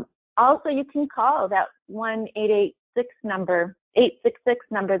 Also, you can call that 1-866 number, 866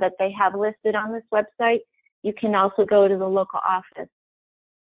 number that they have listed on this website. You can also go to the local office.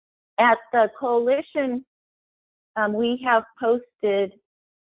 At the coalition, we have posted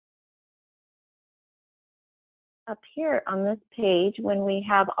up here on this page when we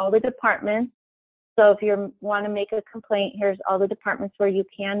have all the departments. So if you want to make a complaint, here's all the departments where you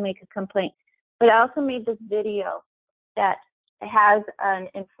can make a complaint. But I also made this video that has an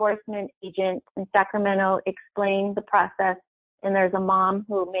enforcement agent in Sacramento explain the process. And there's a mom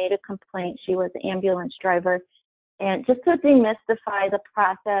who made a complaint. She was an ambulance driver. And just to demystify the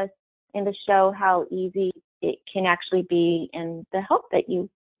process and to show how easy it can actually be and the help that you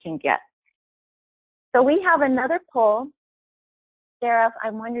can get. So we have another poll. Sarah,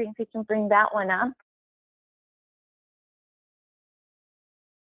 I'm wondering if you can bring that one up.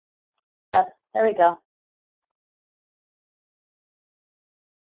 There we go.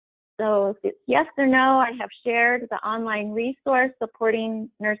 So if it's yes or no, I have shared the online resource supporting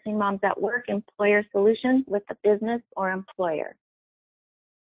nursing moms at work, employer solutions with the business or employer.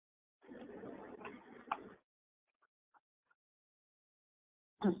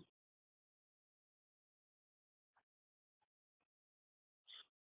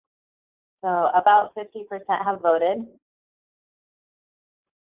 So about 50% have voted.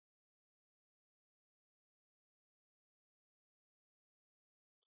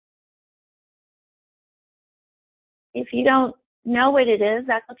 If you don't know what it is,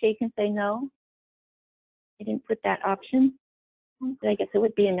 that's okay. You can say no. I didn't put that option, but I guess it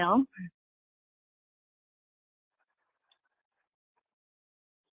would be a no.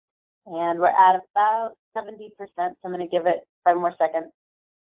 And we're at about 70%, so I'm going to give it 5 more seconds.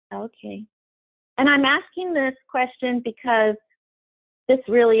 Okay. And I'm asking this question because this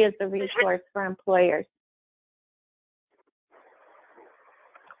really is the resource for employers.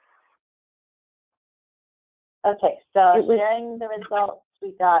 Okay, so sharing the results,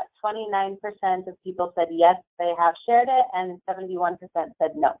 we got 29% of people said yes, they have shared it, and 71%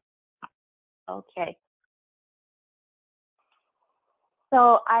 said no. Okay.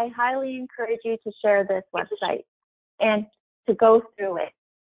 So I highly encourage you to share this website. And to go through it.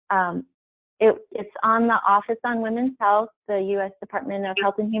 It's on the Office on Women's Health, the U.S. Department of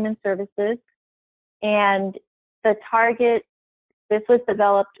Health and Human Services, and the target, this was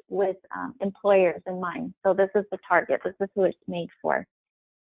developed with employers in mind. So this is the target, this is who it's made for.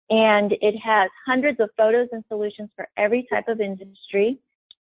 And it has hundreds of photos and solutions for every type of industry.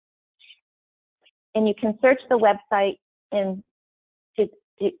 And you can search the website in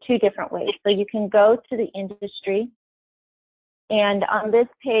two different ways. So you can go to the industry, and on this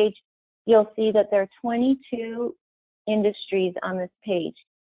page, you'll see that there are 22 industries on this page.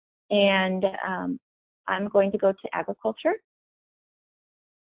 And I'm going to go to agriculture.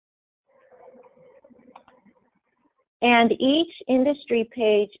 And each industry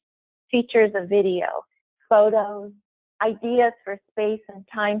page features a video, photos, ideas for space and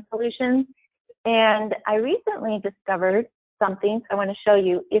time solutions. And I recently discovered something I want to show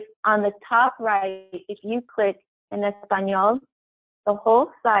you. If on the top right, if you click in Espanol, the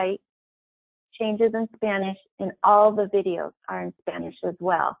whole site changes in Spanish, and all the videos are in Spanish as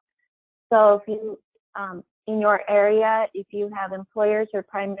well. So if you, in your area, if you have employers who are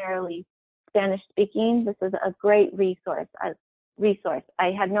primarily Spanish speaking, this is a great resource.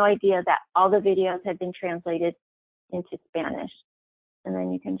 I had no idea that all the videos had been translated into Spanish. And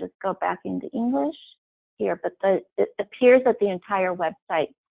then you can just go back into English here, but it appears that the entire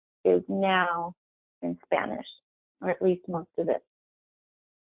website is now in Spanish, or at least most of it.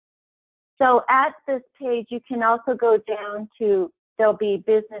 So at this page, you can also go down to, there'll be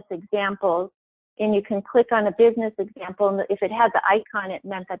business examples, and you can click on a business example, and if it had the icon, it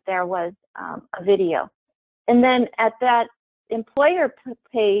meant that there was a video. And then at that employer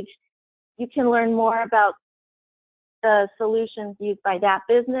page, you can learn more about the solutions used by that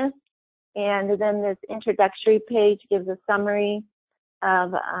business. And then this introductory page gives a summary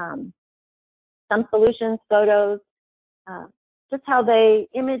of some solutions, photos, just how they,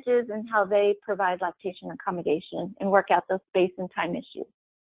 images, and how they provide lactation accommodation and work out those space and time issues.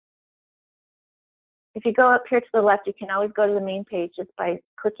 If you go up here to the left, you can always go to the main page just by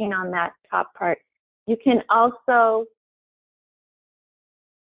clicking on that top part. You can also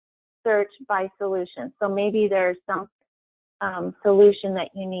search by solution. So maybe there's some solution that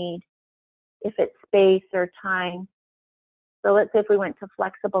you need, if it's space or time. So let's say if we went to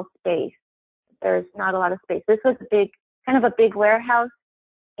flexible space, there's not a lot of space. This was a big, kind of a big warehouse,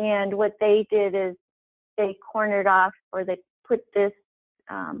 and what they did is they cornered off, or they put this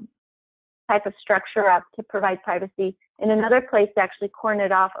type of structure up to provide privacy. In another place, they actually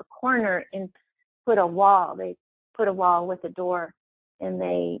cornered off a corner and put a wall. They put a wall with a door, and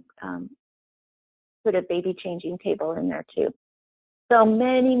they put a baby changing table in there too. So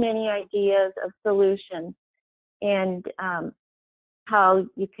many, many ideas of solutions and how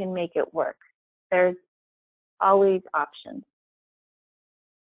you can make it work. There's always options.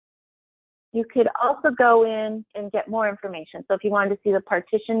 You could also go in and get more information. So if you wanted to see the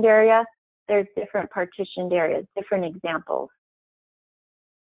partitioned area, there's different partitioned areas, different examples.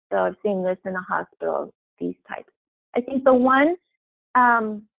 So I've seen this in a hospital, these types. I think the one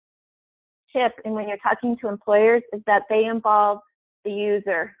tip, and when you're talking to employers, is that they involve the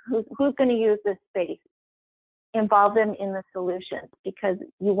user, who's going to use this space. Involve them in the solutions, because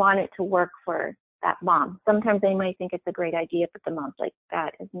you want it to work for that mom. Sometimes they might think it's a great idea, but the mom's like,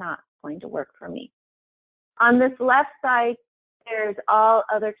 that is not going to work for me. On this left side, there's all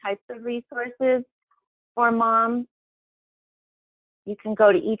other types of resources for moms. You can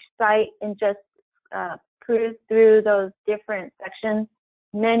go to each site and just cruise through those different sections.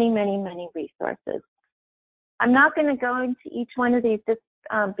 Many, many, many resources. I'm not going to go into each one of these just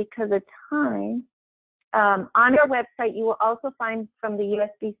because of time. On our website, you will also find from the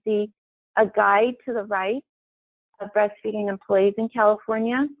USBC a guide to the rights of breastfeeding employees in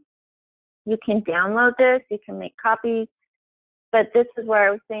California. You can download this, you can make copies, but this is where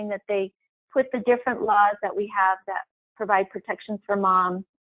I was saying that they put the different laws that we have that provide protections for moms.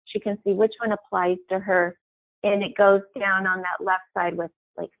 She can see which one applies to her, and it goes down on that left side with,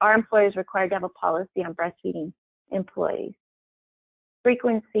 like, our employers required to have a policy on breastfeeding employees,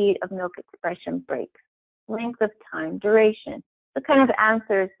 frequency of milk expression breaks, length of time, duration. It kind of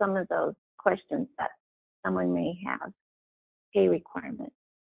answers some of those questions that someone may have, pay requirements.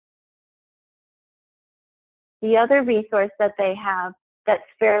 The other resource that they have that's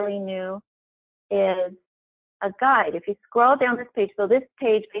fairly new is a guide. If you scroll down this page, so this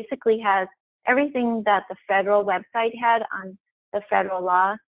page basically has everything that the federal website had on the federal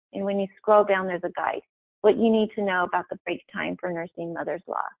law, and when you scroll down, there's a guide. What you need to know about the break time for nursing mothers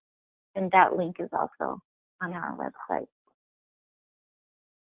law. And that link is also on our website.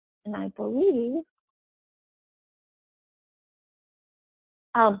 And I believe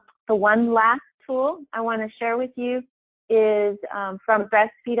The one last tool I want to share with you is from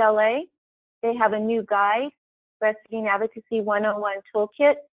Breastfeed LA. They have a new guide, Breastfeeding Advocacy 101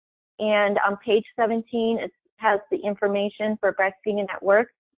 Toolkit, and on page 17 it has the information for breastfeeding at work.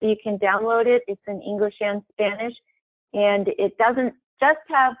 So you can download it. It's in English and Spanish, and it doesn't just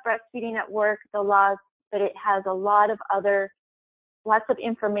have breastfeeding at work, the laws, but it has a lot of lots of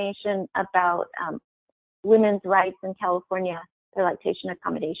information about women's rights in California, their lactation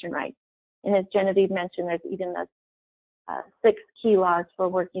accommodation rights. And as Genevieve mentioned, there's even the 6 key laws for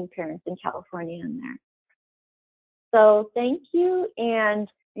working parents in California in there. So thank you, and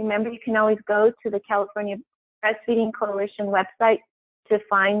remember, you can always go to the California Breastfeeding Coalition website to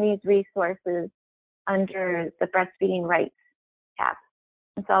find these resources under the Breastfeeding Rights tab.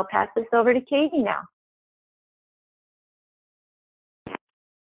 And so I'll pass this over to Katie now.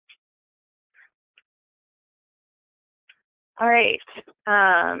 All right.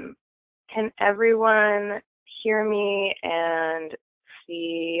 Can everyone hear me and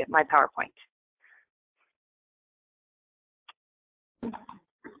see my PowerPoint?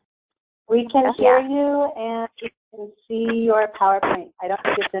 We can hear you and we can see your PowerPoint. I don't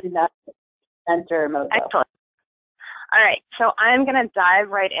think it's in that center mode though. Excellent. All right, so I'm going to dive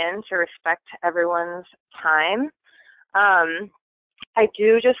right in to respect everyone's time. I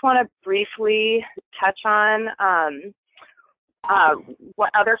do just want to briefly touch on what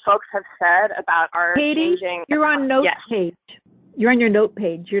other folks have said about our Katie, changing. You're on note yes. page. You're on your note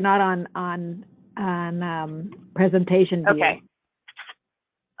page. You're not on presentation view. Okay.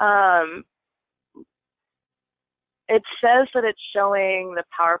 It says that it's showing the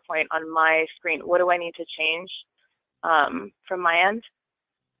PowerPoint on my screen. What do I need to change from my end?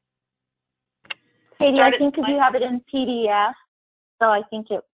 Katie, I think because you have it in PDF, so I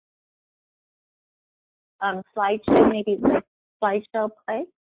think it slideshow, maybe the slideshow play.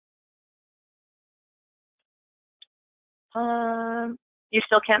 You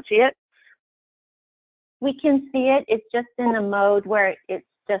still can't see it? We can see it. It's just in a mode where it's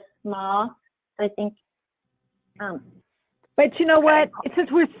just small. So I think. But you know what?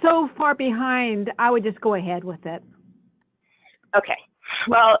 Since we're so far behind, I would just go ahead with it. Okay.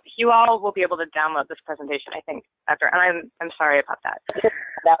 Well, you all will be able to download this presentation, I think, after. And I'm sorry about that.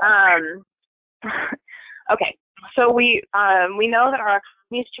 Okay. So we know that our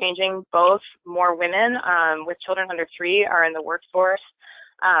economy is changing. Both more women with children under 3 are in the workforce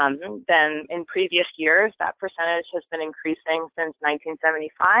than in previous years. That percentage has been increasing since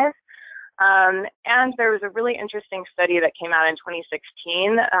 1975. And there was a really interesting study that came out in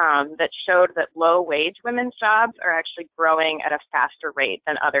 2016 that showed that low-wage women's jobs are actually growing at a faster rate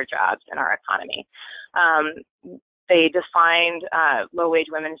than other jobs in our economy. They defined low-wage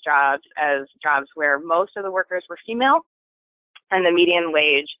women's jobs as jobs where most of the workers were female, and the median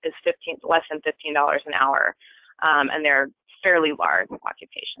wage is less than $15 an hour, and they're fairly large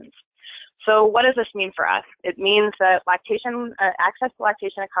occupations. So what does this mean for us? It means that access to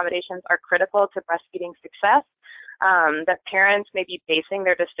lactation accommodations are critical to breastfeeding success, that parents may be basing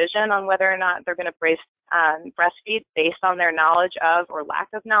their decision on whether or not they're going to breastfeed based on their knowledge of or lack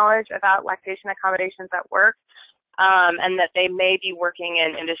of knowledge about lactation accommodations at work, and that they may be working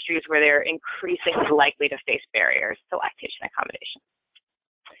in industries where they're increasingly likely to face barriers to lactation accommodation.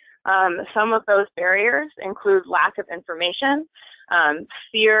 Some of those barriers include lack of information,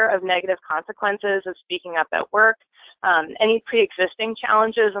 fear of negative consequences of speaking up at work, any pre-existing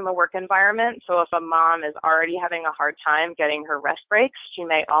challenges in the work environment. So if a mom is already having a hard time getting her rest breaks, she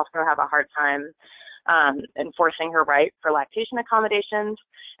may also have a hard time enforcing her right for lactation accommodations,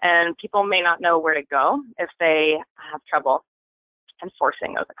 and people may not know where to go if they have trouble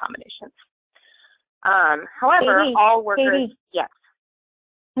enforcing those accommodations. However, all workers, Katie, yes.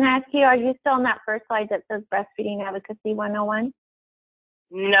 Can I ask you, are you still on that first slide that says Breastfeeding Advocacy 101?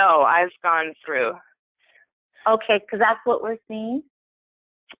 No, I've gone through. Okay, because that's what we're seeing.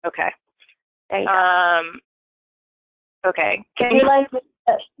 Okay. There you go. Okay. Can you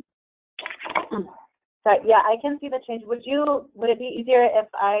sorry, yeah, I can see the change. Would it be easier if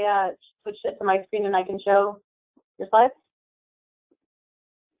I switched it to my screen and I can show your slides?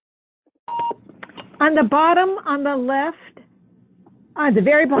 On the bottom, on the left, on the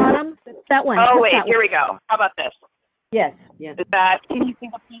very bottom, that one. Oh, wait, here we go. How about this? Yes, yes. Is that, can you see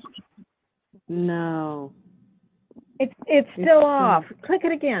the No. It's still off. Click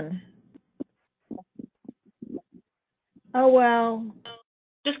it again. Oh, well.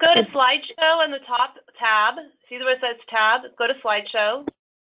 Just go to slideshow on the top tab. See where it says tab? Go to slideshow.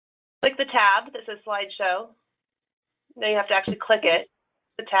 Click the tab that says slideshow. Then you have to actually click it.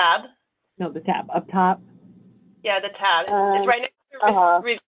 The tab. No, the tab up top. Yeah, the tab. It's right next to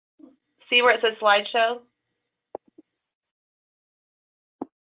See where it says slideshow?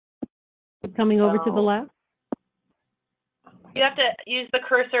 Coming over to the left? You have to use the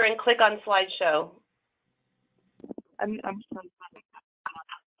cursor and click on slideshow.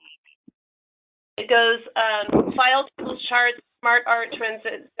 It goes file, tools, charts, smart art,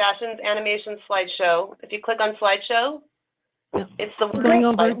 transitions, animation, slideshow. If you click on slideshow, it's the bring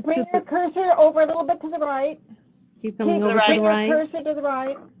your cursor over a little bit to the right. Keep coming over to the right. Bring your cursor to the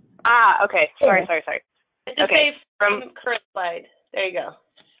right. Ah, okay. Sorry. It just says from current slide. There you go.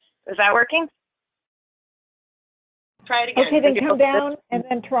 Is that working? Try it again. Okay, then come down and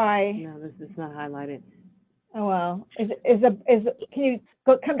then try. No, this is not highlighted. Oh well. Can you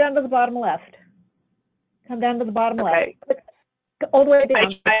come down to the bottom left? Come down to the bottom left. Click all the way down.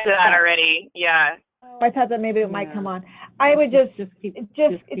 I tried that already. Yeah. Oh, I thought that maybe it might come on. I would just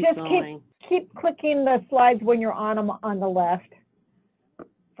keep clicking the slides when you're on them on the left.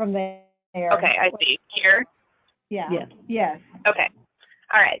 From there. Okay, I see. Here. Yeah. Yes. Okay.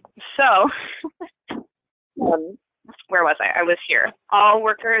 All right. So, where was I? I was here. All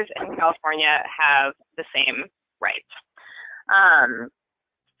workers in California have the same rights.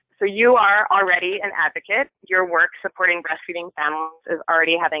 So you are already an advocate. Your work supporting breastfeeding families is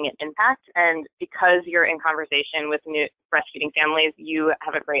already having an impact. And because you're in conversation with new breastfeeding families, you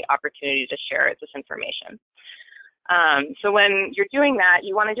have a great opportunity to share this information. So when you're doing that,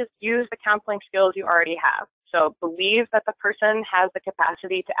 you want to just use the counseling skills you already have. So believe that the person has the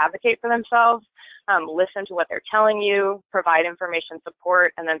capacity to advocate for themselves, listen to what they're telling you, provide information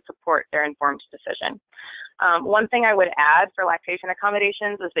support, and then support their informed decision. One thing I would add for lactation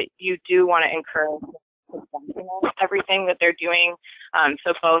accommodations is that you do want to encourage everything that they're doing.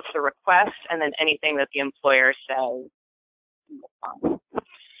 So both the request and then anything that the employer says.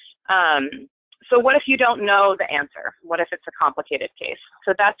 So what if you don't know the answer? What if it's a complicated case?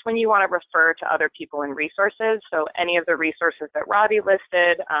 So that's when you want to refer to other people and resources. So any of the resources that Robbie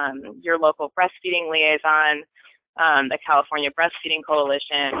listed, your local breastfeeding liaison, the California Breastfeeding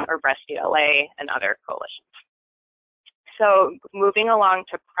Coalition, or Breastfeed LA, and other coalitions. So moving along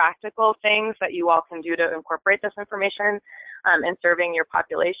to practical things that you all can do to incorporate this information in serving your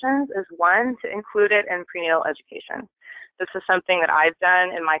populations is one, to include it in prenatal education. This is something that I've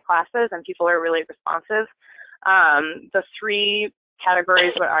done in my classes, and people are really responsive. The three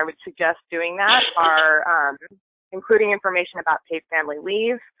categories that I would suggest doing that are including information about paid family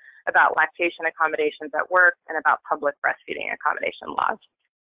leave, about lactation accommodations at work, and about public breastfeeding accommodation laws.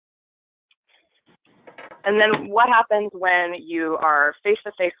 And then what happens when you are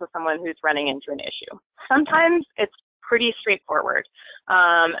face-to-face with someone who's running into an issue? Sometimes it's pretty straightforward.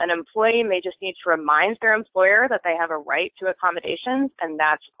 An employee may just need to remind their employer that they have a right to accommodations, and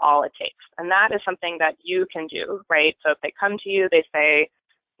that's all it takes. And that is something that you can do, right? So if they come to you, they say,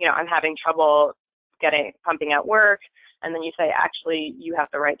 you know, I'm having trouble pumping at work, and then you say, actually, you have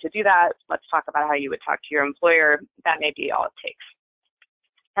the right to do that. Let's talk about how you would talk to your employer. That may be all it takes.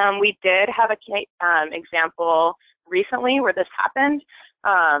 We did have an example recently where this happened.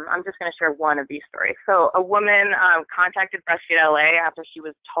 I'm just going to share one of these stories. So a woman contacted Breastfeed LA after she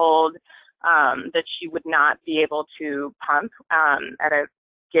was told that she would not be able to pump at a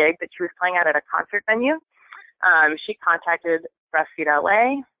gig that she was playing at a concert venue. She contacted Breastfeed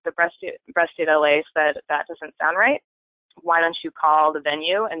LA. The Breastfeed LA said, that doesn't sound right. Why don't you call the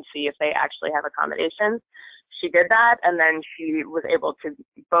venue and see if they actually have accommodations? She did that, and then she was able to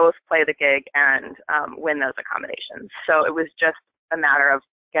both play the gig and win those accommodations. So it was just a matter of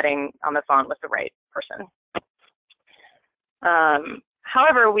getting on the phone with the right person.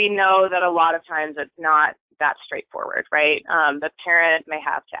 However, we know that a lot of times it's not that straightforward, right? The parent may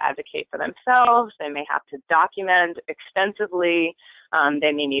have to advocate for themselves. They may have to document extensively.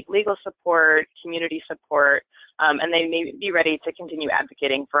 They may need legal support, community support, and they may be ready to continue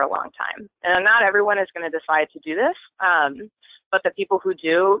advocating for a long time. And not everyone is going to decide to do this, but the people who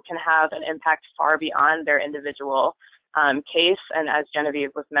do can have an impact far beyond their individual case. And as Genevieve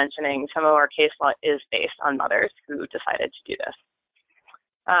was mentioning, some of our case law is based on mothers who decided to do this.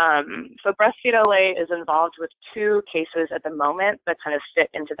 So Breastfeed LA is involved with 2 cases at the moment that kind of fit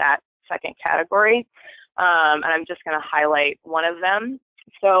into that second category. And I'm just going to highlight one of them.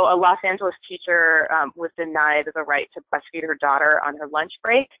 So a Los Angeles teacher was denied the right to breastfeed her daughter on her lunch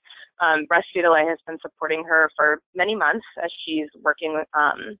break. Breastfeed LA has been supporting her for many months as she's working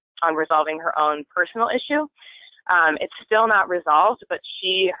on resolving her own personal issue. It's still not resolved, but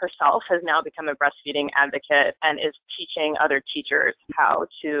she herself has now become a breastfeeding advocate and is teaching other teachers how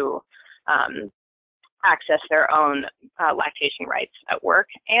to access their own lactation rights at work.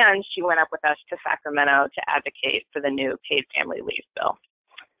 And she went up with us to Sacramento to advocate for the new paid family leave bill.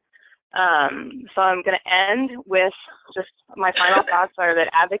 So I'm going to end with just my final thoughts are that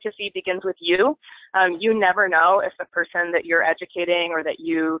advocacy begins with you. You never know if the person that you're educating or that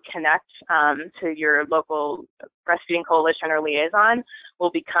you connect to your local breastfeeding coalition or liaison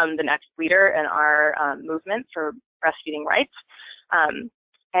will become the next leader in our movement for breastfeeding rights.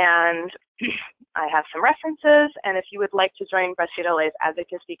 And I have some references, and if you would like to join Breastfeed LA's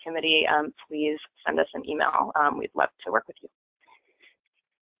advocacy committee, please send us an email. We'd love to work with you.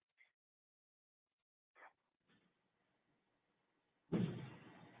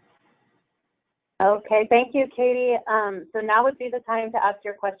 Okay, thank you, Katie. So now would be the time to ask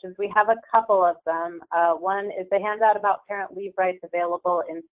your questions. We have a couple of them. One is the handout about parent leave rights available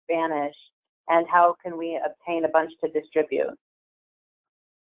in Spanish, and how can we obtain a bunch to distribute?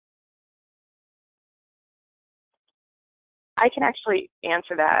 I can actually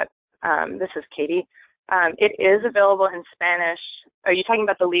answer that. This is Katie. It is available in Spanish. Are you talking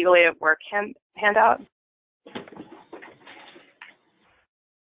about the Legal Aid at Work handout?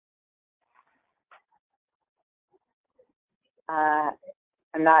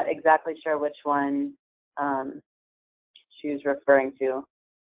 I'm not exactly sure which one she's referring to.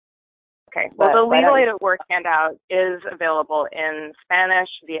 Okay, well, the Legal Aid at Work handout is available in Spanish,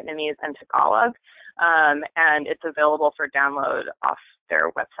 Vietnamese, and Tagalog, and it's available for download off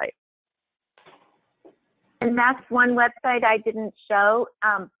their website. And that's one website I didn't show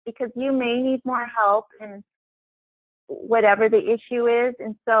because you may need more help in whatever the issue is.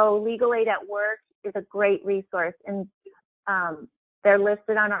 And so Legal Aid at Work is a great resource. And they're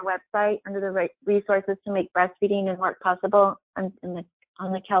listed on our website under the resources to make breastfeeding and work possible on the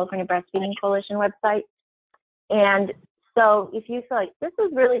California Breastfeeding Coalition website. And so if you feel like this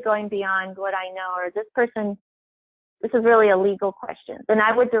is really going beyond what I know, or this is really a legal question, then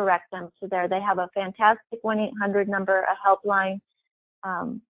I would direct them to there. They have a fantastic 1-800 number, a helpline.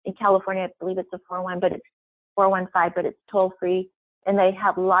 In California, I believe it's a 415, but it's toll free. And they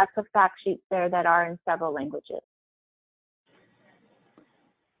have lots of fact sheets there that are in several languages.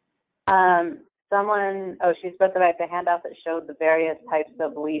 She specified the handout that showed the various types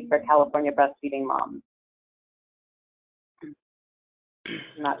of leave for California breastfeeding moms.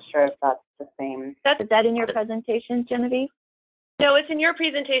 I'm not sure if that's the same. Is that in your presentation, Genevieve? No, it's in your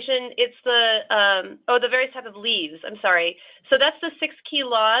presentation. It's the the various type of leaves. I'm sorry. So that's the 6 key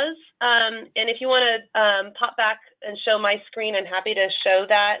laws. And if you want to pop back and show my screen, I'm happy to show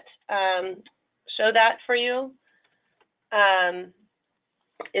that for you. I'm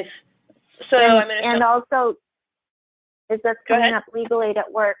going to. And also, is that coming up? Legal Aid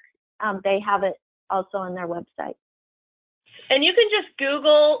at Work. They have it also on their website. And you can just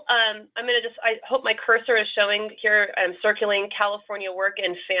Google, I hope my cursor is showing here, I'm circling California Work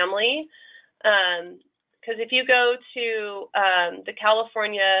and Family. Because if you go to the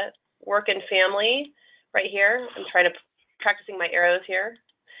California Work and Family right here, I'm practicing my arrows here.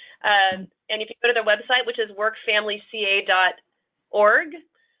 And if you go to their website, which is workfamilyca.org,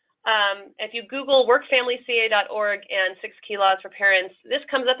 if you Google workfamilyca.org and 6 key laws for parents, this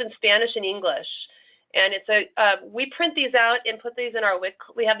comes up in Spanish and English. And it's we print these out and put these in our WIC.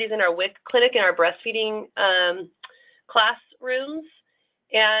 We have these in our WIC clinic in our breastfeeding classrooms.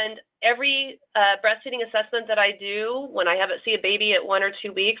 And every breastfeeding assessment that I do, when I see a baby at 1 or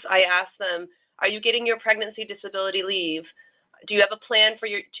 2 weeks, I ask them, are you getting your pregnancy disability leave? Do you have a plan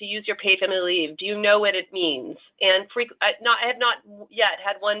to use your paid family leave? Do you know what it means? And I have not yet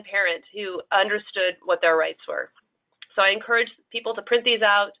had one parent who understood what their rights were. So I encourage people to print these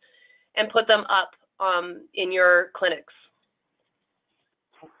out and put them up in your clinics.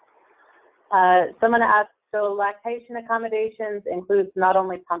 Someone asked, so lactation accommodations includes not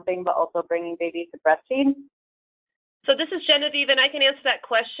only pumping, but also bringing baby to breastfeed? So this is Genevieve, and I can answer that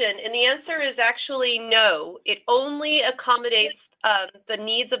question. And the answer is actually no. It only accommodates the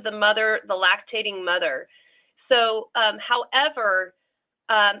needs of the mother, the lactating mother. So, however,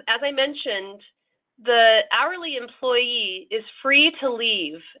 as I mentioned, the hourly employee is free to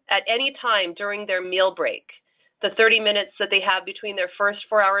leave at any time during their meal break, the 30 minutes that they have between their first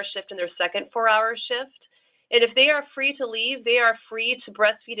 4-hour shift and their second 4-hour shift. And if they are free to leave, they are free to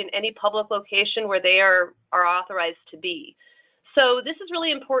breastfeed in any public location where they are authorized to be. So this is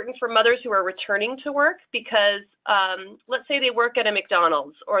really important for mothers who are returning to work because let's say they work at a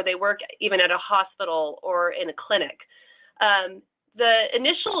McDonald's or they work even at a hospital or in a clinic. The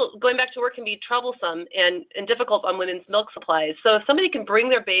initial going back to work can be troublesome and difficult on women's milk supplies. So if somebody can bring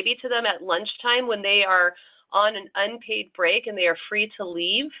their baby to them at lunchtime when they are on an unpaid break and they are free to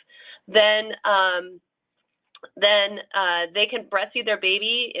leave, then then they can breastfeed their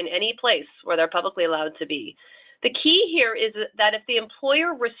baby in any place where they're publicly allowed to be. The key here is that if the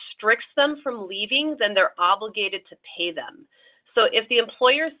employer restricts them from leaving, then they're obligated to pay them. So if the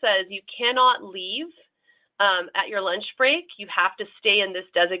employer says you cannot leave at your lunch break, you have to stay in this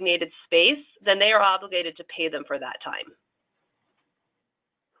designated space, then they are obligated to pay them for that time.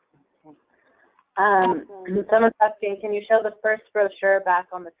 Someone's asking, can you show the first brochure back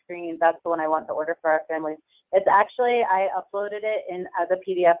on the screen? That's the one I want to order for our families. It's actually, I uploaded it in as a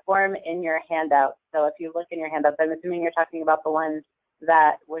PDF form in your handout. So if you look in your handout, I'm assuming you're talking about the one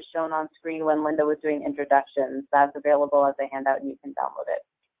that was shown on screen when Linda was doing introductions. That's available as a handout and you can download it.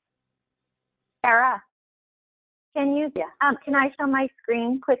 Sarah, can you, can I show my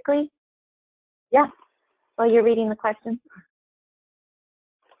screen quickly? Yeah. While you're reading the question.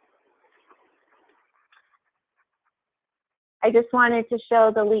 I just wanted to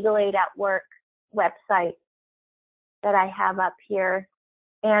show the Legal Aid at Work website that I have up here.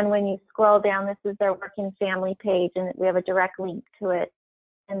 And when you scroll down, this is their work and family page, and we have a direct link to it.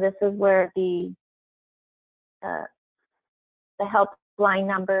 And this is where the helpline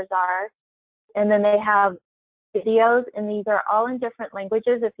numbers are. And then they have videos, and these are all in different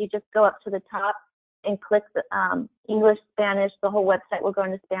languages. If you just go up to the top and click the English, Spanish, the whole website will go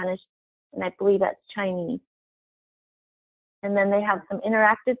into Spanish, and I believe that's Chinese. And then they have some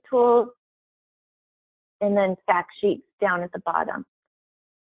interactive tools, and then fact sheets down at the bottom.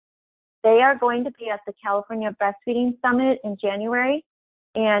 They are going to be at the California Breastfeeding Summit in January,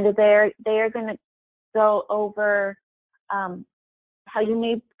 and they are going to go over how you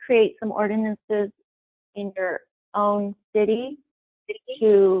may create some ordinances in your own city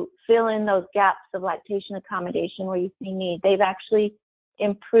to fill in those gaps of lactation accommodation where you see need. They've actually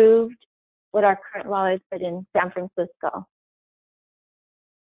improved what our current law is, but in San Francisco,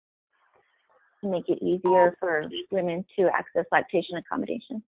 to make it easier for women to access lactation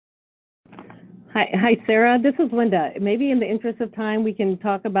accommodation. Hi, Sarah. This is Linda. Maybe in the interest of time, we can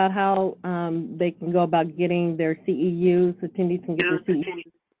talk about how they can go about getting their CEUs, attendees can get their CEUs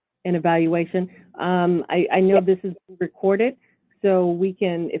and evaluation. I know this is recorded, so we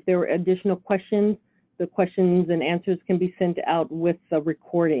can, if there are additional questions, the questions and answers can be sent out with the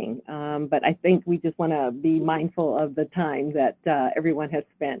recording. But I think we just want to be mindful of the time that everyone has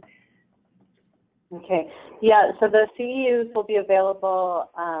spent. Okay. Yeah, so the CEUs will be available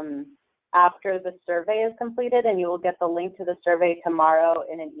after the survey is completed, and you will get the link to the survey tomorrow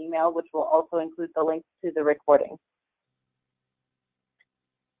in an email, which will also include the link to the recording.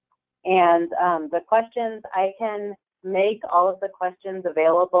 And the questions, I can make all of the questions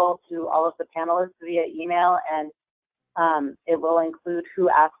available to all of the panelists via email, and it will include who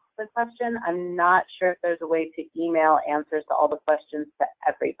asked the question. I'm not sure if there's a way to email answers to all the questions to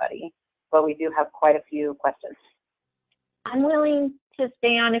everybody, but we do have quite a few questions. I'm willing to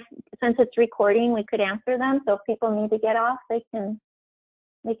stay on since it's recording, we could answer them. So if people need to get off, they can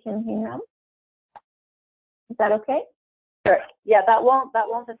hang out. Is that okay? Sure. Yeah, that won't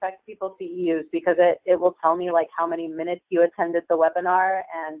affect people's CEUs because it will tell me like how many minutes you attended the webinar,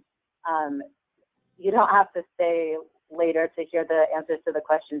 and you don't have to stay later to hear the answers to the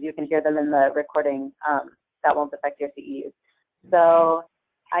questions. You can hear them in the recording. That won't affect your CEUs. So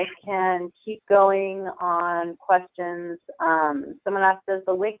I can keep going on questions. Someone asked, does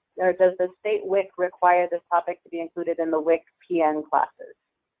the state WIC require this topic to be included in the WIC PN classes?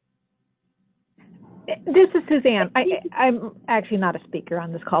 This is Suzanne. I'm actually not a speaker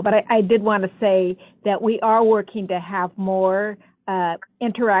on this call, but I did want to say that we are working to have more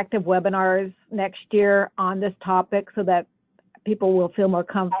interactive webinars next year on this topic so that people will feel more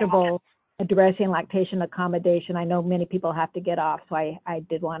comfortable addressing lactation accommodation. I know many people have to get off, so I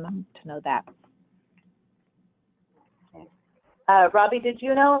did want them to know that. Robbie, did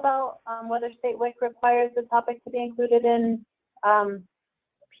you know about whether state WIC requires the topic to be included in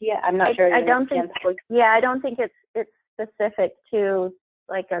I'm not sure. I don't think. Yeah, I don't think it's specific to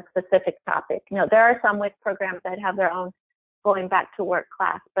like a specific topic. No, there are some WIC programs that have their own going back to work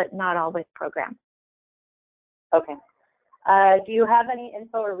class, but not all WIC programs. Okay. Do you have any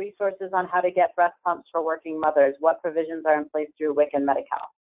info or resources on how to get breast pumps for working mothers? What provisions are in place through WIC and Medi-Cal?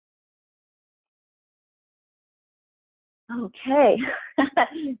 Okay.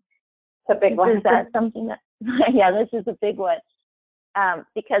 It's a big one. Is that something that, yeah, this is a big one.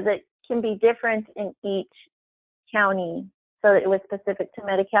 Because it can be different in each county. So it was specific to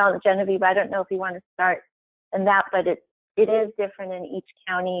Medi-Cal and Genevieve. I don't know if you want to start in that, but it is different in each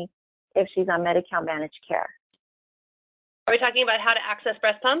county if she's on Medi-Cal managed care. Are we talking about how to access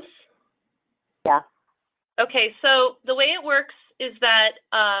breast pumps? Yeah. Okay, so the way it works is that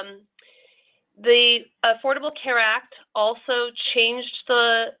The Affordable Care Act also changed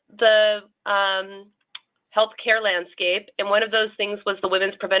the health care landscape, and one of those things was the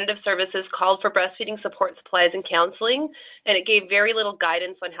Women's Preventative Services called for breastfeeding support supplies and counseling, and it gave very little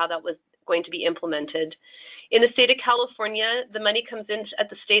guidance on how that was going to be implemented. In the state of California, the money comes in at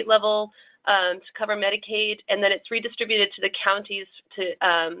the state level to cover Medicaid, and then it's redistributed to the counties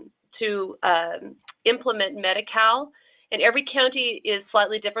to implement Medi-Cal. And every county is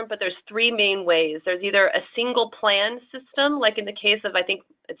slightly different, but there's three main ways. There's either a single plan system, like in the case of, I think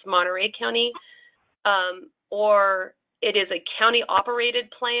it's Monterey County, or it is a county operated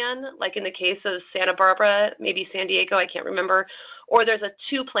plan, like in the case of Santa Barbara, maybe San Diego, I can't remember, or there's a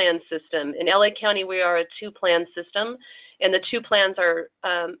two plan system. In LA County, we are a two plan system, and the two plans are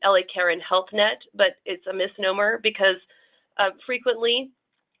LA Care and Health Net, but it's a misnomer because frequently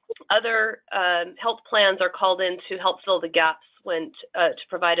other health plans are called in to help fill the gaps when to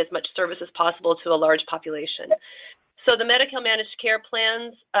provide as much service as possible to a large population. So the Medi-Cal managed care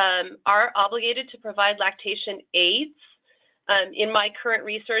plans are obligated to provide lactation aids. In my current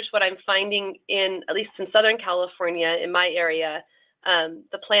research, what I'm finding at least in Southern California, in my area,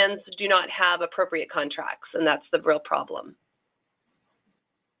 the plans do not have appropriate contracts, and that's the real problem.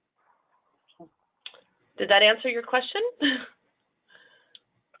 Did that answer your question?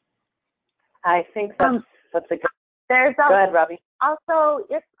 I think that's a good. Go ahead, Robbie. Also,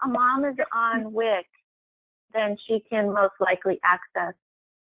 if a mom is on WIC, then she can most likely access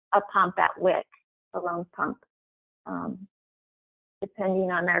a pump at WIC, a loan pump, depending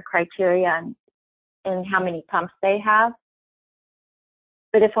on their criteria and how many pumps they have.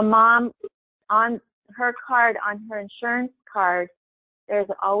 But if a mom on her card, on her insurance card, there's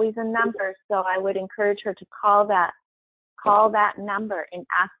always a number. So I would encourage her to call that number and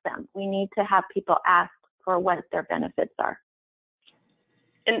ask them. We need to have people ask for what their benefits are.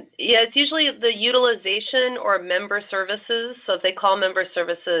 And yeah, it's usually the utilization or member services. So if they call member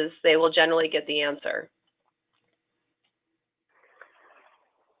services, they will generally get the answer.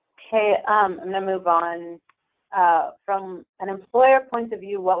 Okay, I'm going to move on. From an employer point of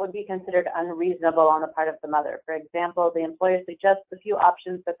view, what would be considered unreasonable on the part of the mother? For example, the employer suggests a few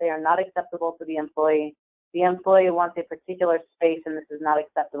options, but they are not acceptable to the employee. The employee wants a particular space, and this is not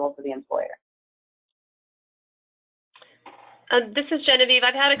acceptable to the employer. This is Genevieve.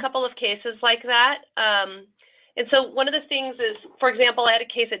 I've had a couple of cases like that. And so one of the things is, for example, I had a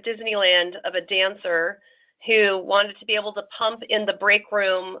case at Disneyland of a dancer who wanted to be able to pump in the break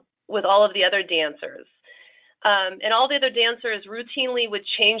room with all of the other dancers. And all the other dancers routinely would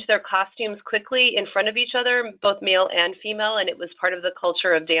change their costumes quickly in front of each other, both male and female, and it was part of the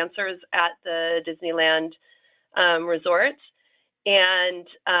culture of dancers at the Disneyland resort. And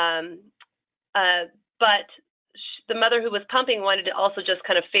but the mother who was pumping wanted to also just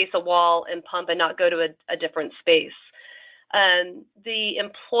kind of face a wall and pump and not go to a different space. The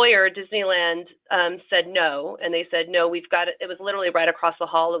employer, Disneyland, said no, and they said, no, we've got it. It was literally right across the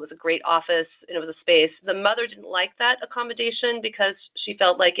hall. It was a great office, and it was a space. The mother didn't like that accommodation because she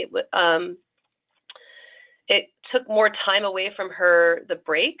felt like it took more time away from her, the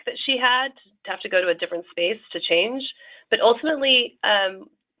break that she had, to have to go to a different space to change. But ultimately,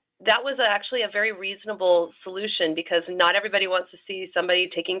 that was actually a very reasonable solution because not everybody wants to see somebody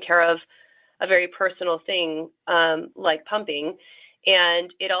taking care of a very personal thing like pumping.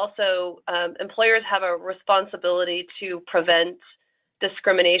 And it also, employers have a responsibility to prevent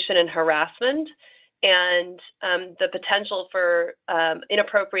discrimination and harassment and the potential for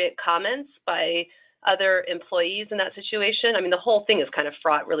inappropriate comments by other employees in that situation. I mean, the whole thing is kind of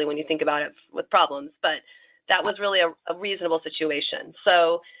fraught really when you think about it with problems, but that was really a reasonable situation.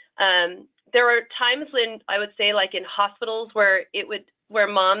 So there are times when I would say like in hospitals where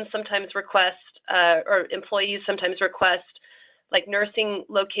moms sometimes request or employees sometimes request like nursing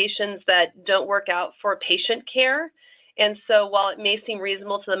locations that don't work out for patient care. And so while it may seem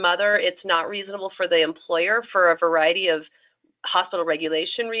reasonable to the mother, it's not reasonable for the employer for a variety of hospital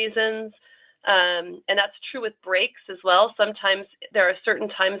regulation reasons. And that's true with breaks as well. Sometimes there are certain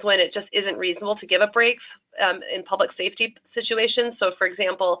times when it just isn't reasonable to give a break in public safety situations. So for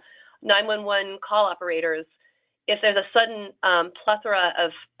example, 911 call operators, if there's a sudden plethora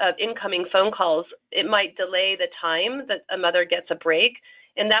of incoming phone calls, it might delay the time that a mother gets a break,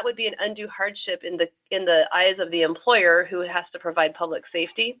 and that would be an undue hardship in the eyes of the employer who has to provide public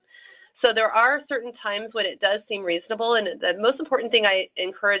safety. So there are certain times when it does seem reasonable, and the most important thing I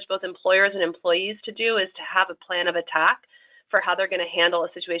encourage both employers and employees to do is to have a plan of attack for how they're going to handle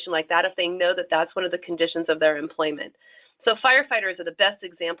a situation like that if they know that that's one of the conditions of their employment. So firefighters are the best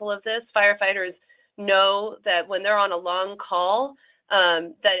example of this. Firefighters know that when they're on a long call,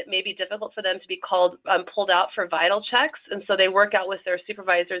 that it may be difficult for them to be pulled out for vital checks, and so they work out with their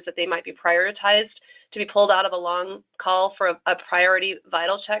supervisors that they might be prioritized to be pulled out of a long call for a priority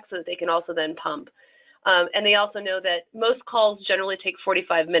vital check so that they can also then pump. And they also know that most calls generally take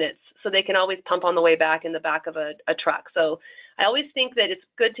 45 minutes, so they can always pump on the way back in the back of a truck. So I always think that it's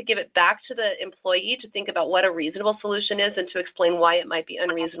good to give it back to the employee to think about what a reasonable solution is and to explain why it might be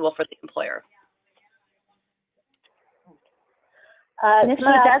unreasonable for the employer. And if she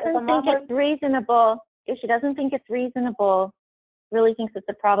doesn't think it's reasonable, really thinks it's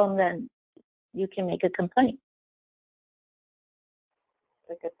a problem, then you can make a complaint.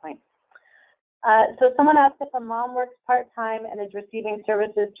 That's a good point. So someone asked if a mom works part-time and is receiving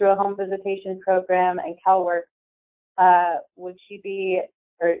services through a home visitation program and CalWorks, would she be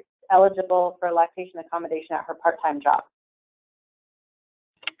eligible for lactation accommodation at her part-time job?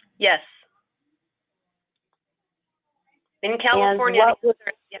 Yes. In California,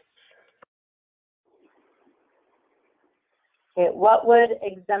 yes. Okay, what would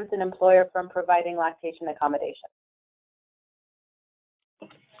exempt an employer from providing lactation accommodation?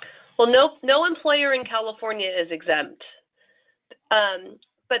 Well, no employer in California is exempt,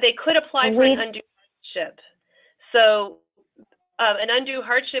 but they could apply for an undue hardship. So an undue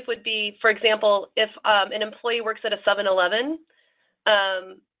hardship would be, for example, if an employee works at a 7-Eleven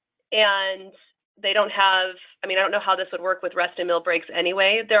and they don't have, I don't know how this would work with rest and meal breaks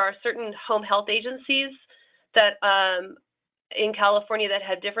anyway. There are certain home health agencies that in California that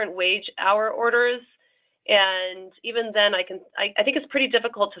have different wage hour orders. And even then, I think it's pretty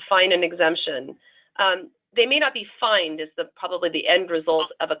difficult to find an exemption. They may not be fined is probably the end result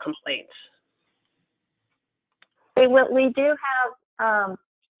of a complaint. We do have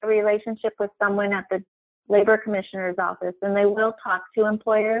a relationship with someone at the Labor Commissioner's office, and they will talk to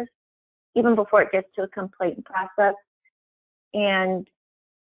employers even before it gets to a complaint process. And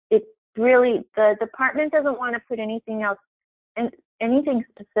it really, the department doesn't want to put anything else and anything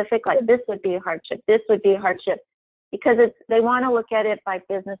specific like this would be a hardship, this would be a hardship, because they want to look at it by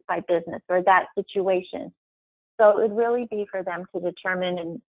business or that situation. So it would really be for them to determine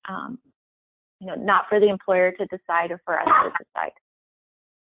and not for the employer to decide or for us to decide.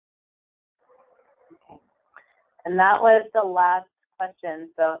 Okay. And that was the last question.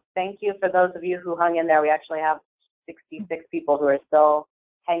 So thank you for those of you who hung in there. We actually have 66 people who are still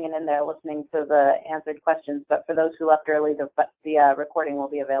hanging in there listening to the answered questions. But for those who left early, the recording will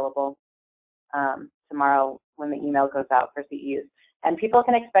be available tomorrow when the email goes out for CEUs. And people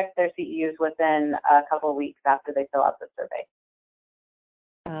can expect their CEUs within a couple of weeks after they fill out the survey.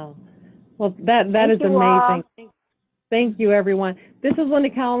 Wow. Well, that is amazing. Thank you, everyone. This is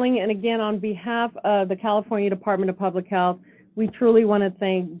Linda Cowling, and again, on behalf of the California Department of Public Health, we truly want to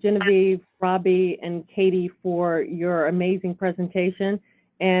thank Genevieve, Robbie, and Katie for your amazing presentation,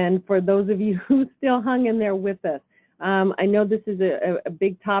 and for those of you who still hung in there with us. I know this is a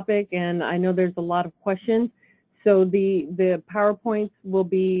big topic, and I know there's a lot of questions, so the PowerPoints will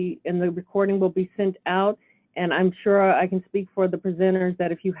be, and the recording will be sent out. And I'm sure I can speak for the presenters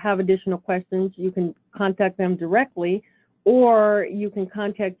that if you have additional questions, you can contact them directly, or you can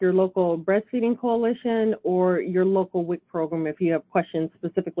contact your local breastfeeding coalition or your local WIC program if you have questions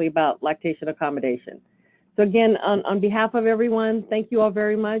specifically about lactation accommodation. So again, on behalf of everyone, thank you all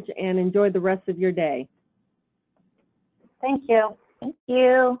very much and enjoy the rest of your day. Thank you. Thank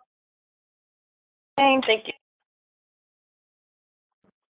you. Thank you.